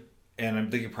even.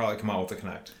 And they could probably come out with the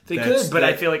Kinect. They could, but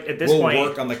I feel like at this point,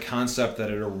 work on the concept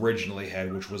that it originally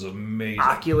had, which was amazing.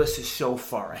 Oculus is so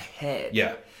far ahead.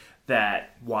 Yeah.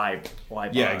 That why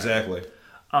bother? Yeah, exactly.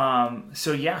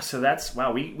 So that's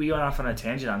wow. We went off on a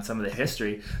tangent on some of the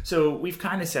history. So we've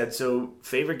kind of said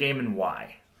favorite game and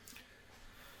why.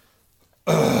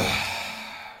 I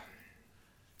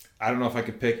don't know if I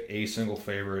could pick a single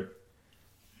favorite.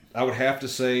 I would have to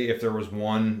say, if there was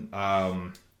one,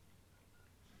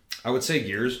 I would say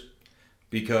Gears,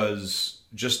 because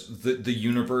just the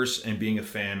universe and being a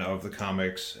fan of the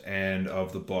comics and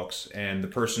of the books, and the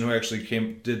person who actually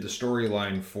did the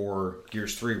storyline for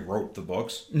Gears 3 wrote the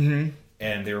books. Mm-hmm.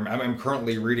 And I'm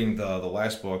currently reading the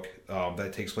last book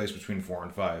that takes place between 4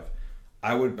 and 5.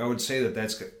 I would say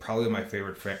that's probably my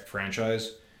favorite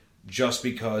franchise, just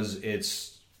because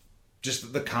it's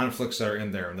just the conflicts that are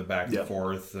in there and the back and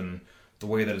forth and the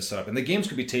way that it's set up. And the games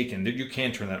could be taken. You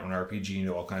can turn that on an RPG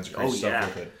into all kinds of crazy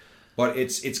stuff with it. But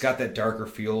it's got that darker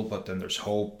feel, but then there's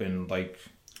hope, and like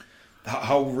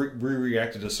how we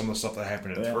reacted to some of the stuff that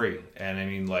happened in 3. And I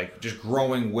mean, like, just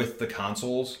growing with the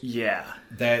consoles. Yeah.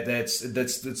 That's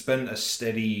been a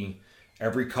steady,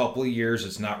 every couple of years.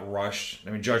 It's not rushed. I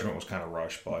mean, Judgment was kind of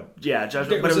rushed, but yeah,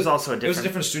 Judgment, but it was also a different. It was a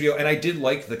different studio, and I did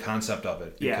like the concept of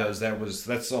it, because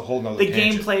that's a whole nother. The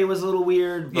gameplay was a little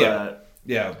weird, but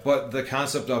yeah, but the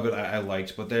concept of it I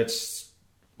liked. But that's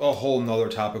a whole nother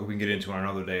topic we can get into on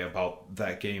another day, about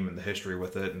that game and the history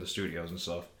with it and the studios and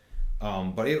stuff.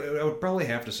 But I would probably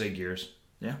have to say Gears.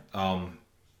 Yeah.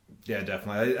 Yeah,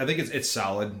 definitely. I think it's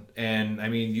solid, and I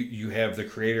mean, you have the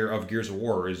creator of Gears of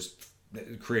War is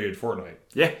created Fortnite.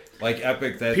 Yeah. Like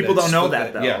Epic. People don't know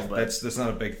that though. Yeah, but that's not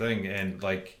a big thing, and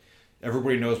like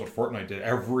everybody knows what Fortnite did.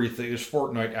 Everything is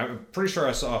Fortnite. I'm pretty sure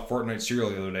I saw a Fortnite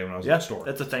cereal the other day when I was in the store.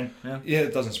 That's a thing. Yeah. Yeah,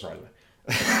 it doesn't surprise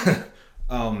me.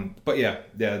 But yeah,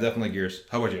 definitely Gears.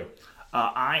 How about you?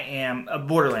 I am a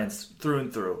Borderlands through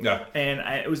and through. Yeah. And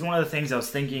it was one of the things I was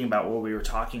thinking about while we were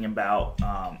talking about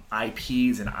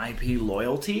IPs and IP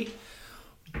loyalty.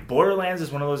 Borderlands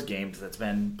is one of those games that's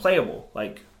been playable.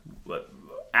 Like,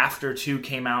 after 2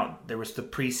 came out, there was the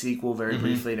pre-sequel very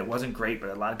briefly, and it wasn't great, but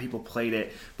a lot of people played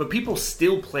it. But people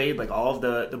still played like all of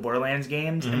the Borderlands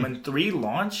games. And when 3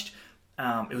 launched,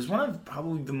 it was one of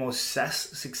probably the most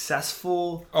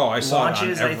successful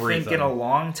launches, I think, in a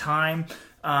long time.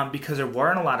 Because there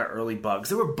weren't a lot of early bugs.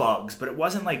 There were bugs, but it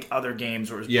wasn't like other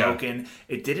games where it was broken.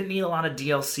 It didn't need a lot of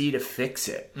DLC to fix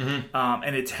it.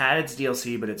 And it's had its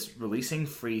DLC, but it's releasing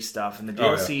free stuff. And the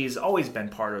DLC has always been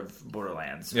part of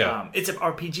Borderlands. Yeah. It's an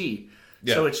RPG.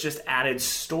 So it's just added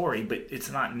story, but it's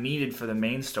not needed for the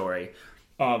main story.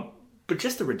 But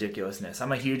just the ridiculousness.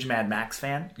 I'm a huge Mad Max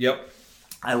fan. Yep.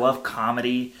 I love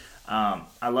comedy.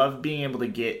 I love being able to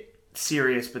get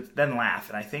serious, but then laugh.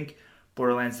 And I think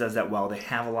Borderlands does that well. They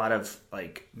have a lot of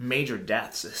like major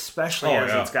deaths, especially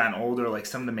as it's gotten older. Like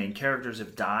some of the main characters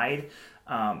have died,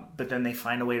 but then they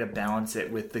find a way to balance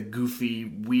it with the goofy,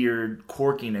 weird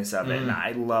quirkiness of it, and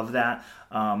I love that.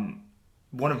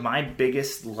 One of my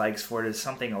biggest likes for it is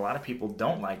something a lot of people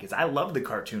don't like. Is I love the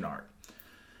cartoon art.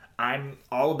 I'm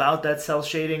all about that cell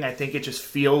shading. I think it just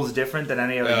feels different than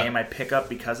any other game I pick up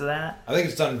because of that. I think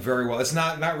it's done very well. It's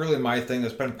not really my thing.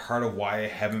 That's been part of why I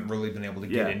haven't really been able to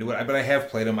get into it. But I have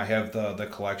played them. I have the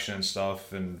collection and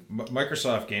stuff. And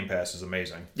Microsoft Game Pass is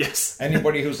amazing. Yes.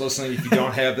 Anybody who's listening, if you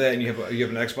don't have that and you have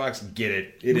an Xbox, get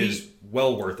it. It is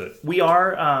well worth it. We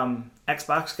are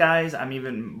Xbox guys. I'm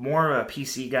even more of a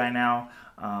PC guy now.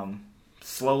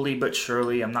 Slowly but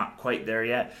surely. I'm not quite there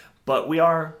yet. But we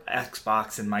are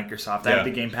Xbox and Microsoft. I have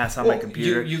the Game Pass on my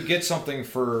computer. You get something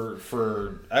for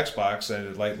Xbox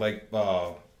and like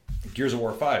Gears of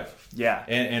War 5. Yeah.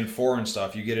 And 4 and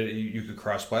stuff. You get it. You could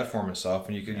cross platform and stuff,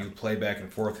 and you play back and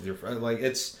forth with your friends. Like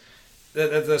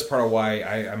that's part of why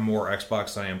I'm more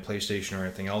Xbox than I am PlayStation or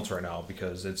anything else right now,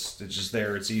 because it's just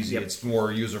there. It's easy. Yep. It's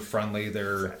more user friendly.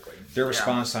 Their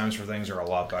response times for things are a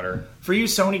lot better. For you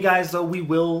Sony guys, though, we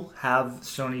will have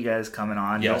Sony guys coming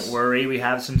on. Yes. Don't worry. We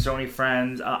have some Sony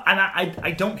friends. And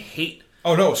I don't hate.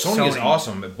 Oh no, Sony is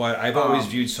awesome, but I've always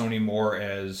viewed Sony more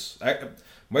as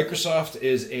Microsoft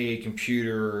is a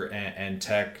computer and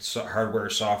tech hardware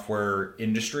software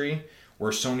industry,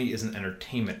 where Sony is an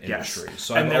entertainment industry. Yes.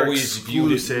 So I've always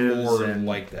viewed it more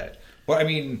like that. But I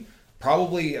mean,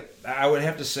 probably I would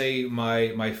have to say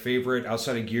my favorite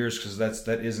outside of Gears, because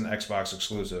that is an Xbox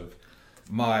exclusive.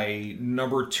 My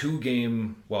number 2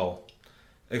 game, well,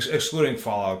 excluding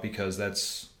Fallout, because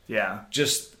that's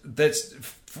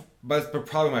but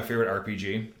probably my favorite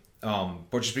RPG.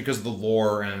 But just because of the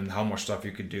lore and how much stuff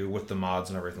you could do with the mods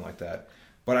and everything like that.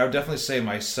 But I would definitely say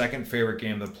my second favorite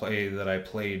game that I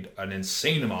played an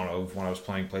insane amount of when I was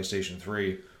playing PlayStation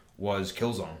 3 was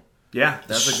Killzone. Yeah,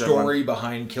 that's a good story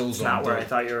behind Killzone. That's not what I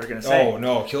thought you were going to say. Oh,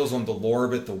 no, Killzone, the lore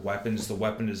of it, the weapons, the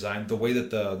weapon design, the way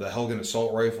that the Helgen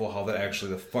assault rifle, how that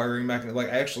actually, the firing mechanism,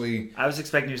 I was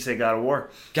expecting you to say God of War.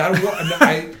 God of War,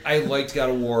 I liked God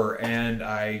of War, and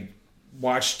I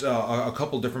watched a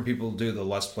couple different people do the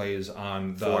Let's Plays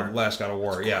on the last God of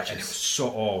War. Yeah, and it was so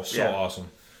awesome.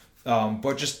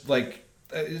 But just like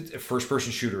a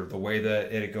first-person shooter, the way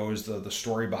that it goes, the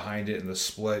story behind it, and the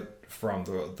split from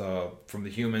the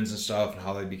humans and stuff, and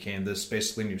how they became this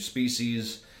basically new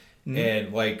species,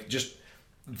 and like just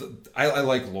I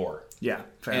like lore. Yeah,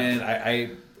 fair and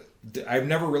I've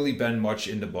never really been much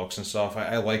into books and stuff.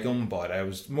 I like them, but I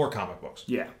was more comic books.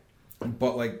 Yeah.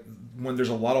 But like when there's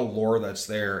a lot of lore that's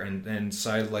there and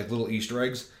side like little Easter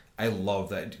eggs, I love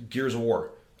that. Gears of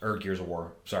War,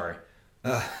 sorry.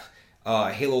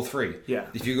 Halo 3. Yeah.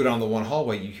 If you go down the one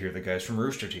hallway, you hear the guys from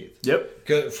Rooster Teeth.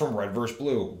 Yep. From Red vs.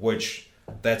 Blue, which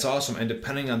that's awesome. And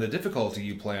depending on the difficulty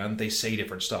you play on, they say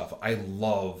different stuff. I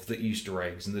love the Easter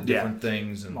eggs and the different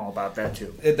things. And I'm all about that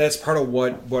too. That's part of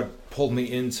what pulled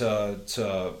me into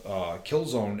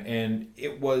Killzone, and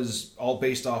it was all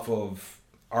based off of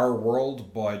our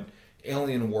world, but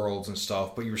alien worlds and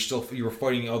stuff, but you were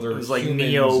fighting other. It was like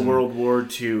Neo World War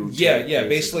II. Yeah.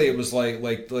 Basically, it was like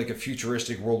a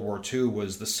futuristic World War II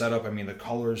was the setup. I mean, the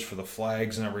colors for the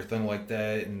flags and everything like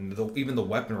that, and even the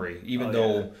weaponry.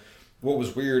 Though, what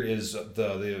was weird is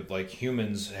the like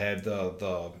humans had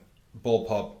the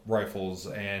bullpup rifles,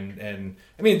 and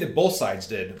I mean both sides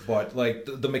did, but like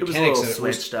the mechanics it was a little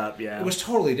switched up. Yeah, it was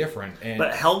totally different.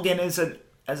 But Helgen is a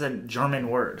German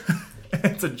word.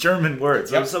 It's a German word,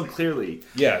 so so clearly.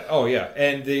 Yeah,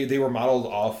 and they were modeled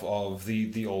off of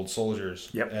the old soldiers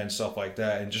and stuff like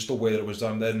that, and just the way that it was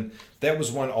done. Then that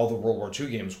was when all the World War II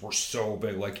games were so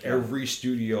big. Like every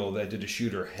studio that did a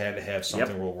shooter had to have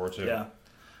something World War II. Yeah.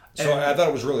 So I thought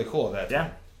it was really cool at that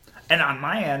time. And on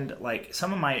my end, like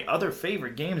some of my other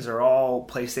favorite games are all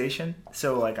PlayStation.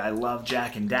 So like I love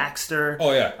Jak and Daxter.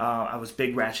 Oh yeah. I was a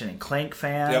big Ratchet and Clank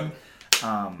fan.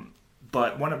 Yep.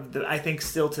 But I think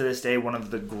still to this day, one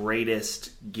of the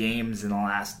greatest games in the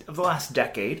last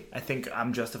decade, I think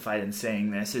I'm justified in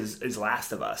saying this, is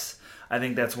Last of Us. I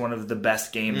think that's one of the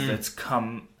best games that's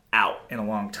come out in a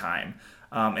long time.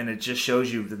 And it just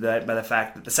shows you that by the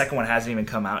fact that the second one hasn't even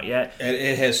come out yet. And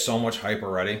it has so much hype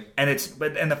already. And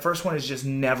the first one has just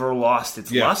never lost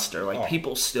its luster. Like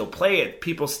people still play it.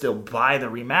 People still buy the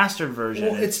remastered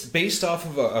version. Well, it's based off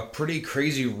of a pretty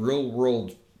crazy real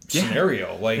world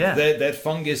scenario. Like that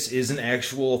fungus is an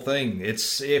actual thing.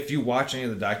 It's if you watch any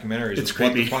of the documentaries, it's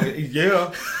creepy.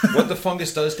 What the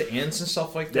fungus does to ants and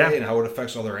stuff like that, and how it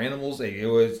affects other animals. It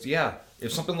was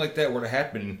if something like that were to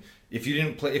happen, if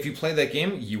you played that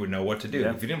game, you would know what to do.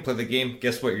 If you didn't play the game,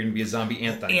 guess what? You're gonna be a zombie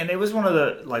ant thing. And it was one of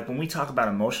the when we talk about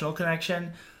emotional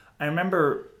connection, I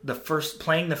remember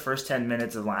playing the first 10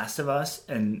 minutes of Last of Us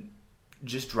and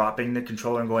just dropping the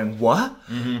controller and going, what?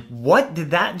 Mm-hmm. What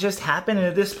did that just happen? And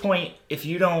at this point, if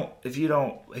you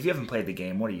haven't played the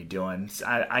game, what are you doing?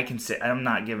 I can say I'm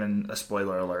not giving a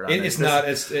spoiler alert on it's this. Not.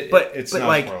 It's not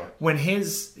like when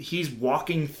he's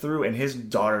walking through and his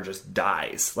daughter just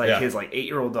dies, his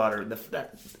 8-year-old daughter.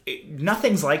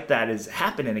 Nothing's like that has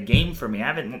happened in a game for me.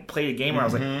 I haven't played a game where I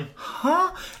was like,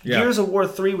 huh? Yeah. Gears of War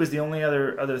 3 was the only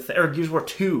other thing, or Gears of War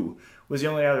 2. was the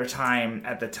only other time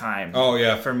at the time. Oh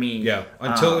yeah, for me. Yeah,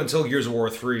 until Gears of War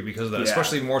 3 because of that. Yeah.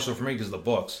 Especially more so for me because of the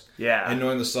books. Yeah, and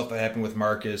knowing the stuff that happened with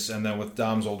Marcus, and then with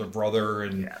Dom's older brother,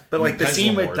 and but like the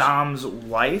scene with Wars. Dom's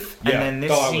wife, and then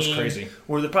this scene was crazy.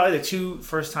 were probably the two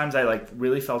first times I like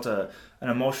really felt an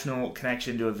emotional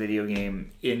connection to a video game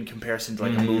in comparison to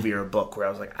like a movie or a book, where I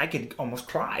was like, I could almost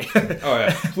cry. Oh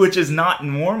yeah, which is not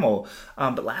normal.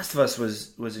 But Last of Us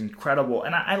was incredible,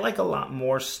 and I like a lot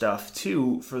more stuff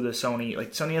too for the Sony.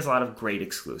 Like Sony has a lot of great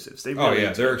exclusives. They really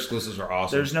do. Their exclusives are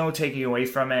awesome. There's no taking away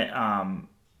from it.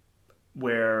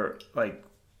 Where like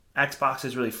Xbox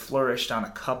has really flourished on a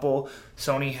couple.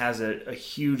 Sony has a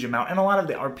huge amount, and a lot of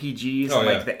the RPGs,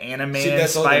 like the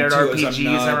anime-inspired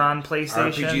RPGs, are on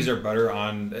PlayStation. RPGs are better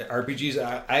on RPGs.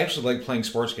 I actually like playing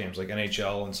sports games like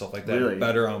NHL and stuff like that. Really?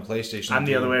 Better on PlayStation. I'm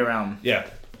the other way around. Yeah,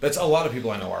 that's a lot of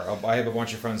people I know are. I have a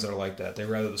bunch of friends that are like that. They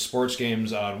rather the sports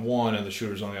games on one and the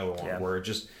shooters on the other one. Yeah. Where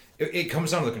it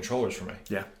comes down to the controllers for me.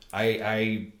 Yeah,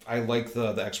 I like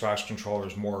the Xbox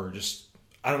controllers more. Just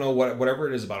I don't know whatever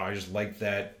it is about it. I just like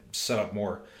that setup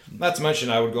more. Not to mention,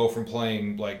 I would go from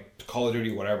playing like Call of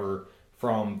Duty, whatever,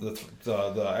 from the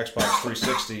Xbox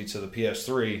 360 to the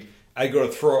PS3. I go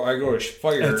to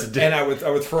fire, and I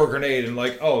would throw a grenade, and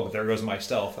like, oh, there goes my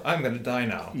stealth. I'm gonna die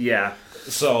now. Yeah.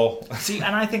 So see,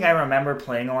 and I think I remember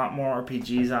playing a lot more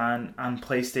RPGs on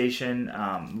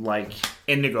PlayStation, like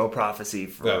Indigo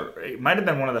Prophecy. It might have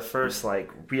been one of the first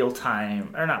like real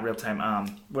time, or not real time.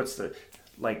 What's the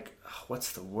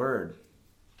word?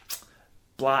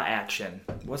 Blah action.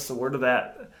 What's the word of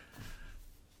that?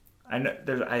 I know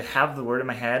I have the word in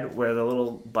my head where the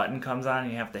little button comes on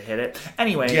and you have to hit it.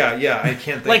 Anyway, yeah, I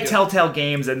can't think like Telltale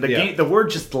Games, and the word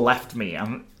just left me.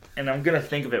 I'm gonna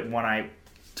think of it when I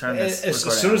turn this. As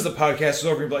soon as the podcast is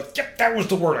over, you'll be like, "Yep, that was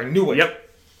the word. I knew it." Yep.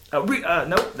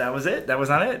 Nope, that was it. That was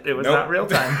not it. It was not real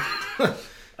time.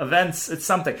 Events, it's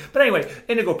something. But anyway,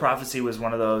 Indigo Prophecy was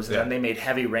one of those, and then they made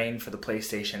Heavy Rain for the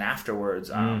PlayStation afterwards,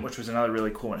 which was another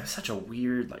really cool one. It was such a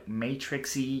weird, like,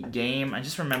 Matrix-y game. I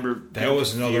just remember that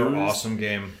was another awesome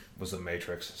game, was The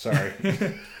Matrix. Sorry.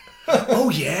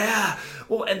 Oh, yeah!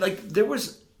 Well, and, like, there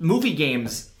was movie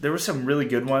games. There were some really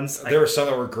good ones. There were some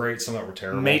that were great, some that were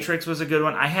terrible. Matrix was a good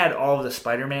one. I had all of the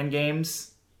Spider-Man games.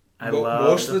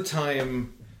 Most of the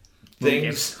time...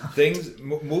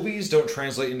 Movies don't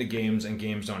translate into games, and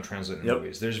games don't translate into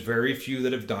movies. There's very few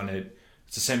that have done it.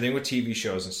 It's the same thing with TV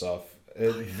shows and stuff.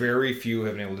 Very few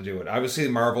have been able to do it. Obviously,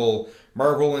 Marvel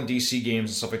and DC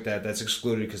games and stuff like that, that's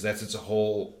excluded because it's a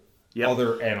whole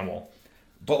other animal.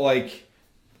 But like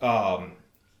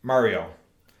Mario,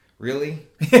 really?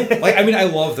 Like, I mean, I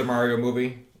love the Mario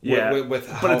movie. Yeah, but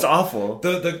it's awful.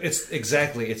 It's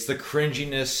the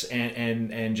cringiness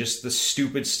and just the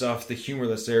stupid stuff, the humor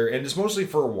that's there, and it's mostly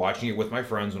for watching it with my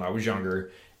friends when I was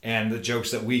younger, and the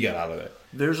jokes that we get out of it.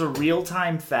 There's a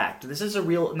real-time fact. This is a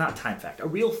real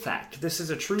fact. This is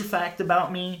a true fact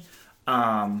about me.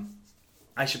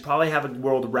 I should probably have a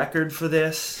world record for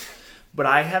this, but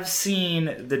I have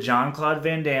seen the Jean-Claude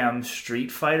Van Damme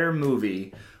Street Fighter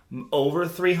movie over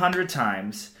 300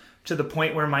 times. To the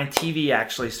point where my TV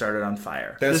actually started on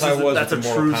fire. That's a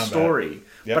true story.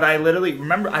 Yep. But I literally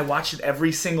remember I watched it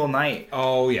every single night.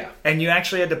 Oh yeah. And you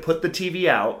actually had to put the TV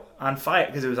out on fire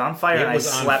because it was on fire, and I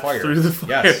slept through the fire.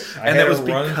 Yes, and that was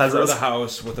because I was the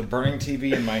house with a burning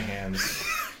TV in my hands.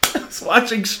 I was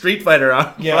watching Street Fighter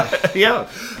on. Yeah. Yeah.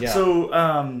 So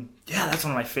that's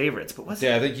one of my favorites. But what's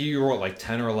I think you were like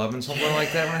 10 or 11, something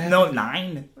like that. Right? No,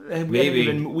 9.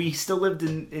 Maybe we still lived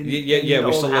in we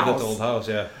still lived at the old house.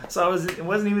 Yeah. So it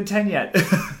wasn't even 10 yet.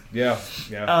 Yeah.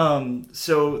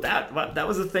 So that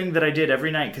was the thing that I did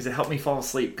every night because it helped me fall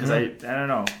asleep. Because I don't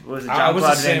know, was it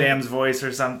Jean-Claude Van Damme's voice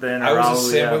or something? I was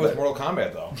the same way with Mortal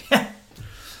Kombat though.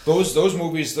 those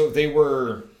movies though, they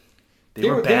were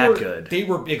bad good. They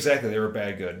were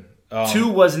bad good. 2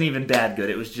 wasn't even bad good.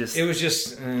 It was just it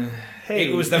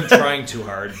was them trying too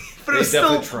hard. But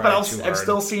I've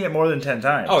still seen it more than 10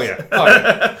 times. Oh yeah.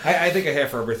 I think I have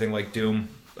for everything like Doom.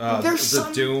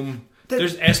 Doom.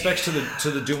 There's aspects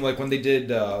to the Doom, like when they did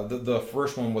the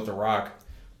first one with The Rock.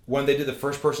 When they did the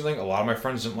first person thing, a lot of my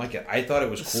friends didn't like it. I thought it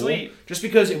was cool, just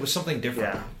because it was something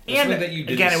different. Yeah, and that you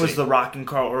again, it was The Rock and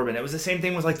Carl Urban. It was the same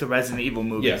thing with like the Resident Evil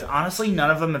movies. Yeah. Honestly,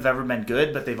 none of them have ever been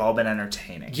good, but they've all been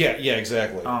entertaining. Yeah,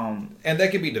 exactly. And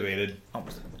that could be debated.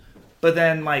 But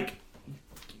then like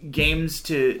games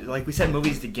to, like we said,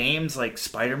 movies to games, like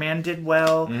Spider-Man did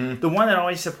well. The one that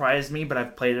always surprised me, but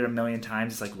I've played it a million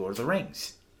times, is like Lord of the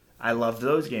Rings. I loved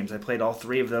those games. I played all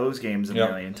 3 of those games a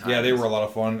million times. Yeah, they were a lot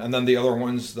of fun. And then the other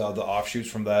ones, the offshoots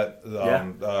from that,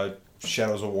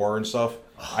 Shadows of War and stuff.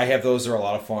 I have those. They're a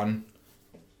lot of fun.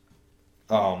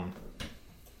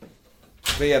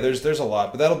 But yeah, there's a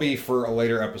lot, but that'll be for a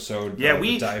later episode. Yeah,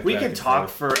 we could talk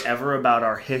forever about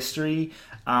our history.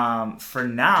 For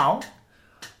now,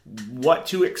 what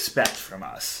to expect from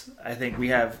us. I think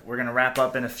we're going to wrap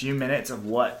up in a few minutes of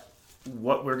what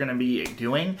we're going to be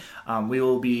doing. We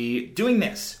will be doing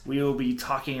this. We will be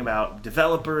talking about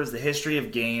developers, the history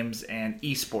of games, and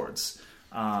esports.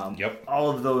 All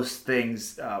of those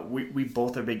things. We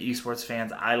both are big esports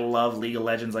fans. I love League of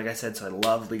Legends, like I said, so I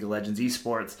love League of Legends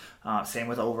esports. Same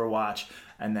with Overwatch.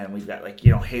 And then we've got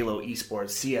Halo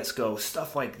esports, CSGO,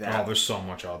 stuff like that. Oh, there's so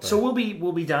much out there. So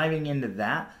we'll be diving into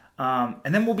that.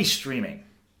 And then we'll be streaming.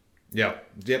 Yep.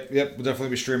 We'll definitely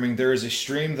be streaming. There is a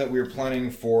stream that we're planning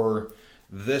for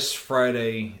this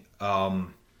Friday. We're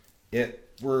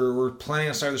planning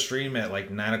on starting the stream at like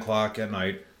 9:00 at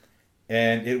night,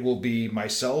 and it will be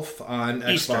myself on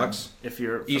Eastern, Xbox. If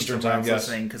you're Eastern time, yes.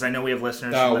 listening, because I know we have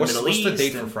listeners from the Middle East. What's the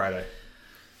date for Friday?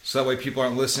 So that way people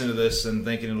aren't listening to this and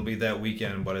thinking it'll be that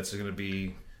weekend, but it's going to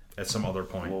be at some other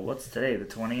point. Well, what's today? The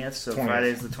 20th? So 20th.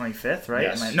 Friday's the 25th, right?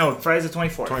 Yes. No, Friday's the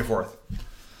 24th. 24th.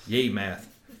 Yay, math.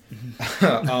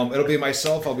 It'll be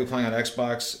myself. I'll be playing on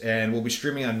Xbox, and we'll be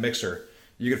streaming on Mixer.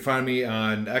 You can find me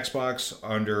on Xbox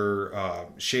under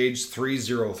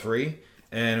Shades303,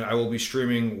 and I will be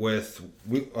streaming with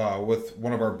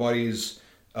one of our buddies,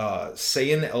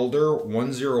 Saiyan Elder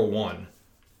 101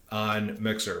 on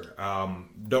Mixer.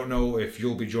 Don't know if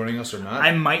you'll be joining us or not.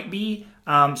 I might be.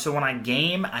 So when I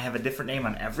game, I have a different name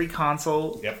on every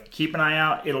console. Yep. Keep an eye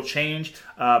out; it'll change.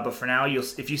 But for now,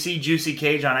 if you see Juicy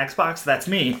Cage on Xbox, that's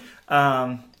me.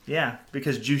 Yeah,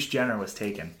 because Juice Jenner was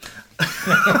taken.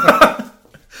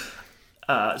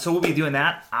 So we'll be doing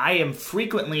that. I am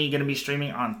frequently going to be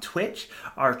streaming on Twitch.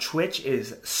 Our Twitch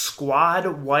is Squad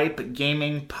Wipe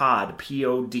Gaming Pod,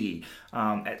 POD.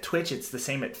 At Twitch, it's the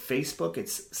same at Facebook.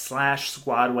 It's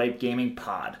 /Squad Wipe Gaming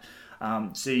Pod.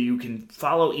 So you can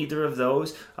follow either of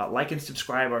those. Like and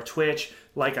subscribe our Twitch,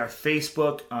 like our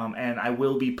Facebook, and I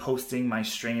will be posting my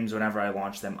streams whenever I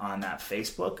launch them on that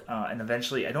Facebook. And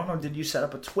eventually, I don't know, did you set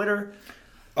up a Twitter?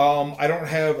 I don't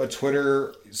have a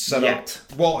Twitter set yet.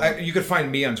 Up. Well, you could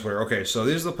find me on Twitter. Okay, so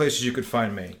these are the places you could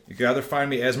find me. You could either find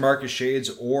me as Marcus Shades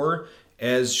or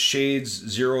as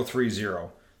Shades030.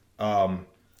 On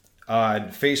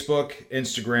Facebook,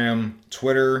 Instagram,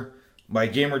 Twitter. My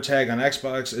gamer tag on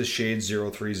Xbox is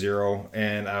Shades030,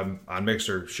 and I'm on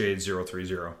Mixer,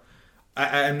 Shades030.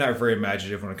 I'm not very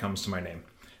imaginative when it comes to my name.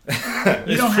 You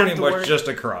don't pretty have to much worry. Just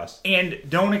a cross. And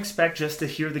don't expect just to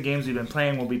hear the games we've been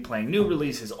playing. We'll be playing new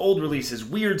releases, old releases,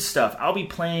 weird stuff. I'll be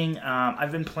playing,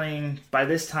 I've been playing, by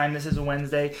this time, this is a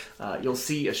Wednesday, you'll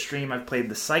see a stream. I've played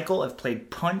The Cycle, I've played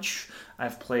Punch,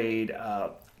 I've played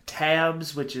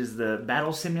Tabs, which is the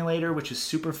battle simulator, which is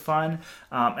super fun,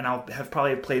 and I'll have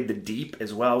probably played The Deep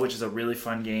as well, which is a really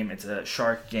fun game. It's a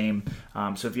shark game,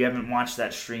 so if you haven't watched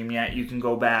that stream yet, you can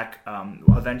go back.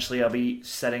 Eventually I'll be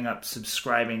setting up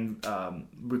subscribing,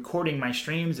 recording my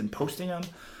streams and posting them,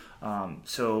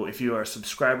 so if you are a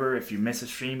subscriber, if you miss a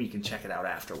stream, you can check it out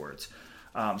afterwards.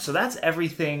 So that's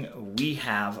everything we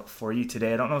have for you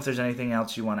today. I don't know if there's anything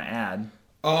else you want to add.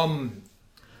 I'm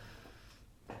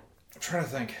trying to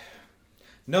think.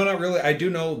 No, not really. I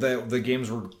do know that the games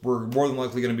we're more than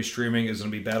likely going to be streaming is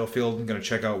going to be Battlefield. I'm going to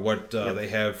check out what they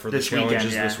have for the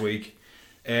challenges this week.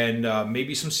 And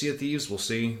maybe some Sea of Thieves. We'll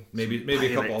see. Maybe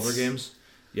a couple other games.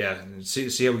 Yeah,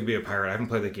 see how we can be a pirate. I haven't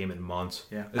played that game in months.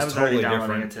 Yeah, it's I was totally already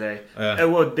downloading different. It today.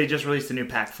 Well, they just released a new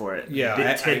pack for it.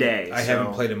 Yeah, today. I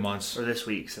haven't played in months. Or this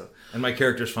week. So. And my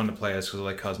character's fun to play as because I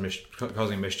like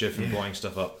causing mischief and blowing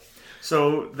stuff up.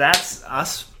 So that's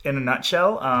us in a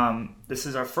nutshell. This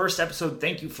is our first episode.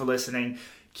 Thank you for listening.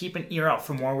 Keep an ear out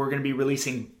for more. We're going to be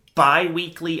releasing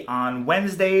bi-weekly on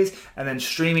Wednesdays and then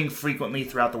streaming frequently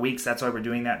throughout the weeks. That's why we're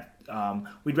doing that.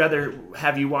 We'd rather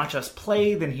have you watch us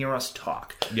play than hear us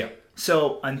talk. Yeah.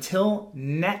 So until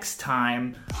next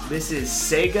time, this is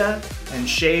Sega and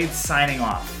Shades signing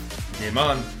off. Game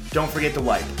on. Don't forget to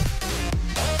wipe.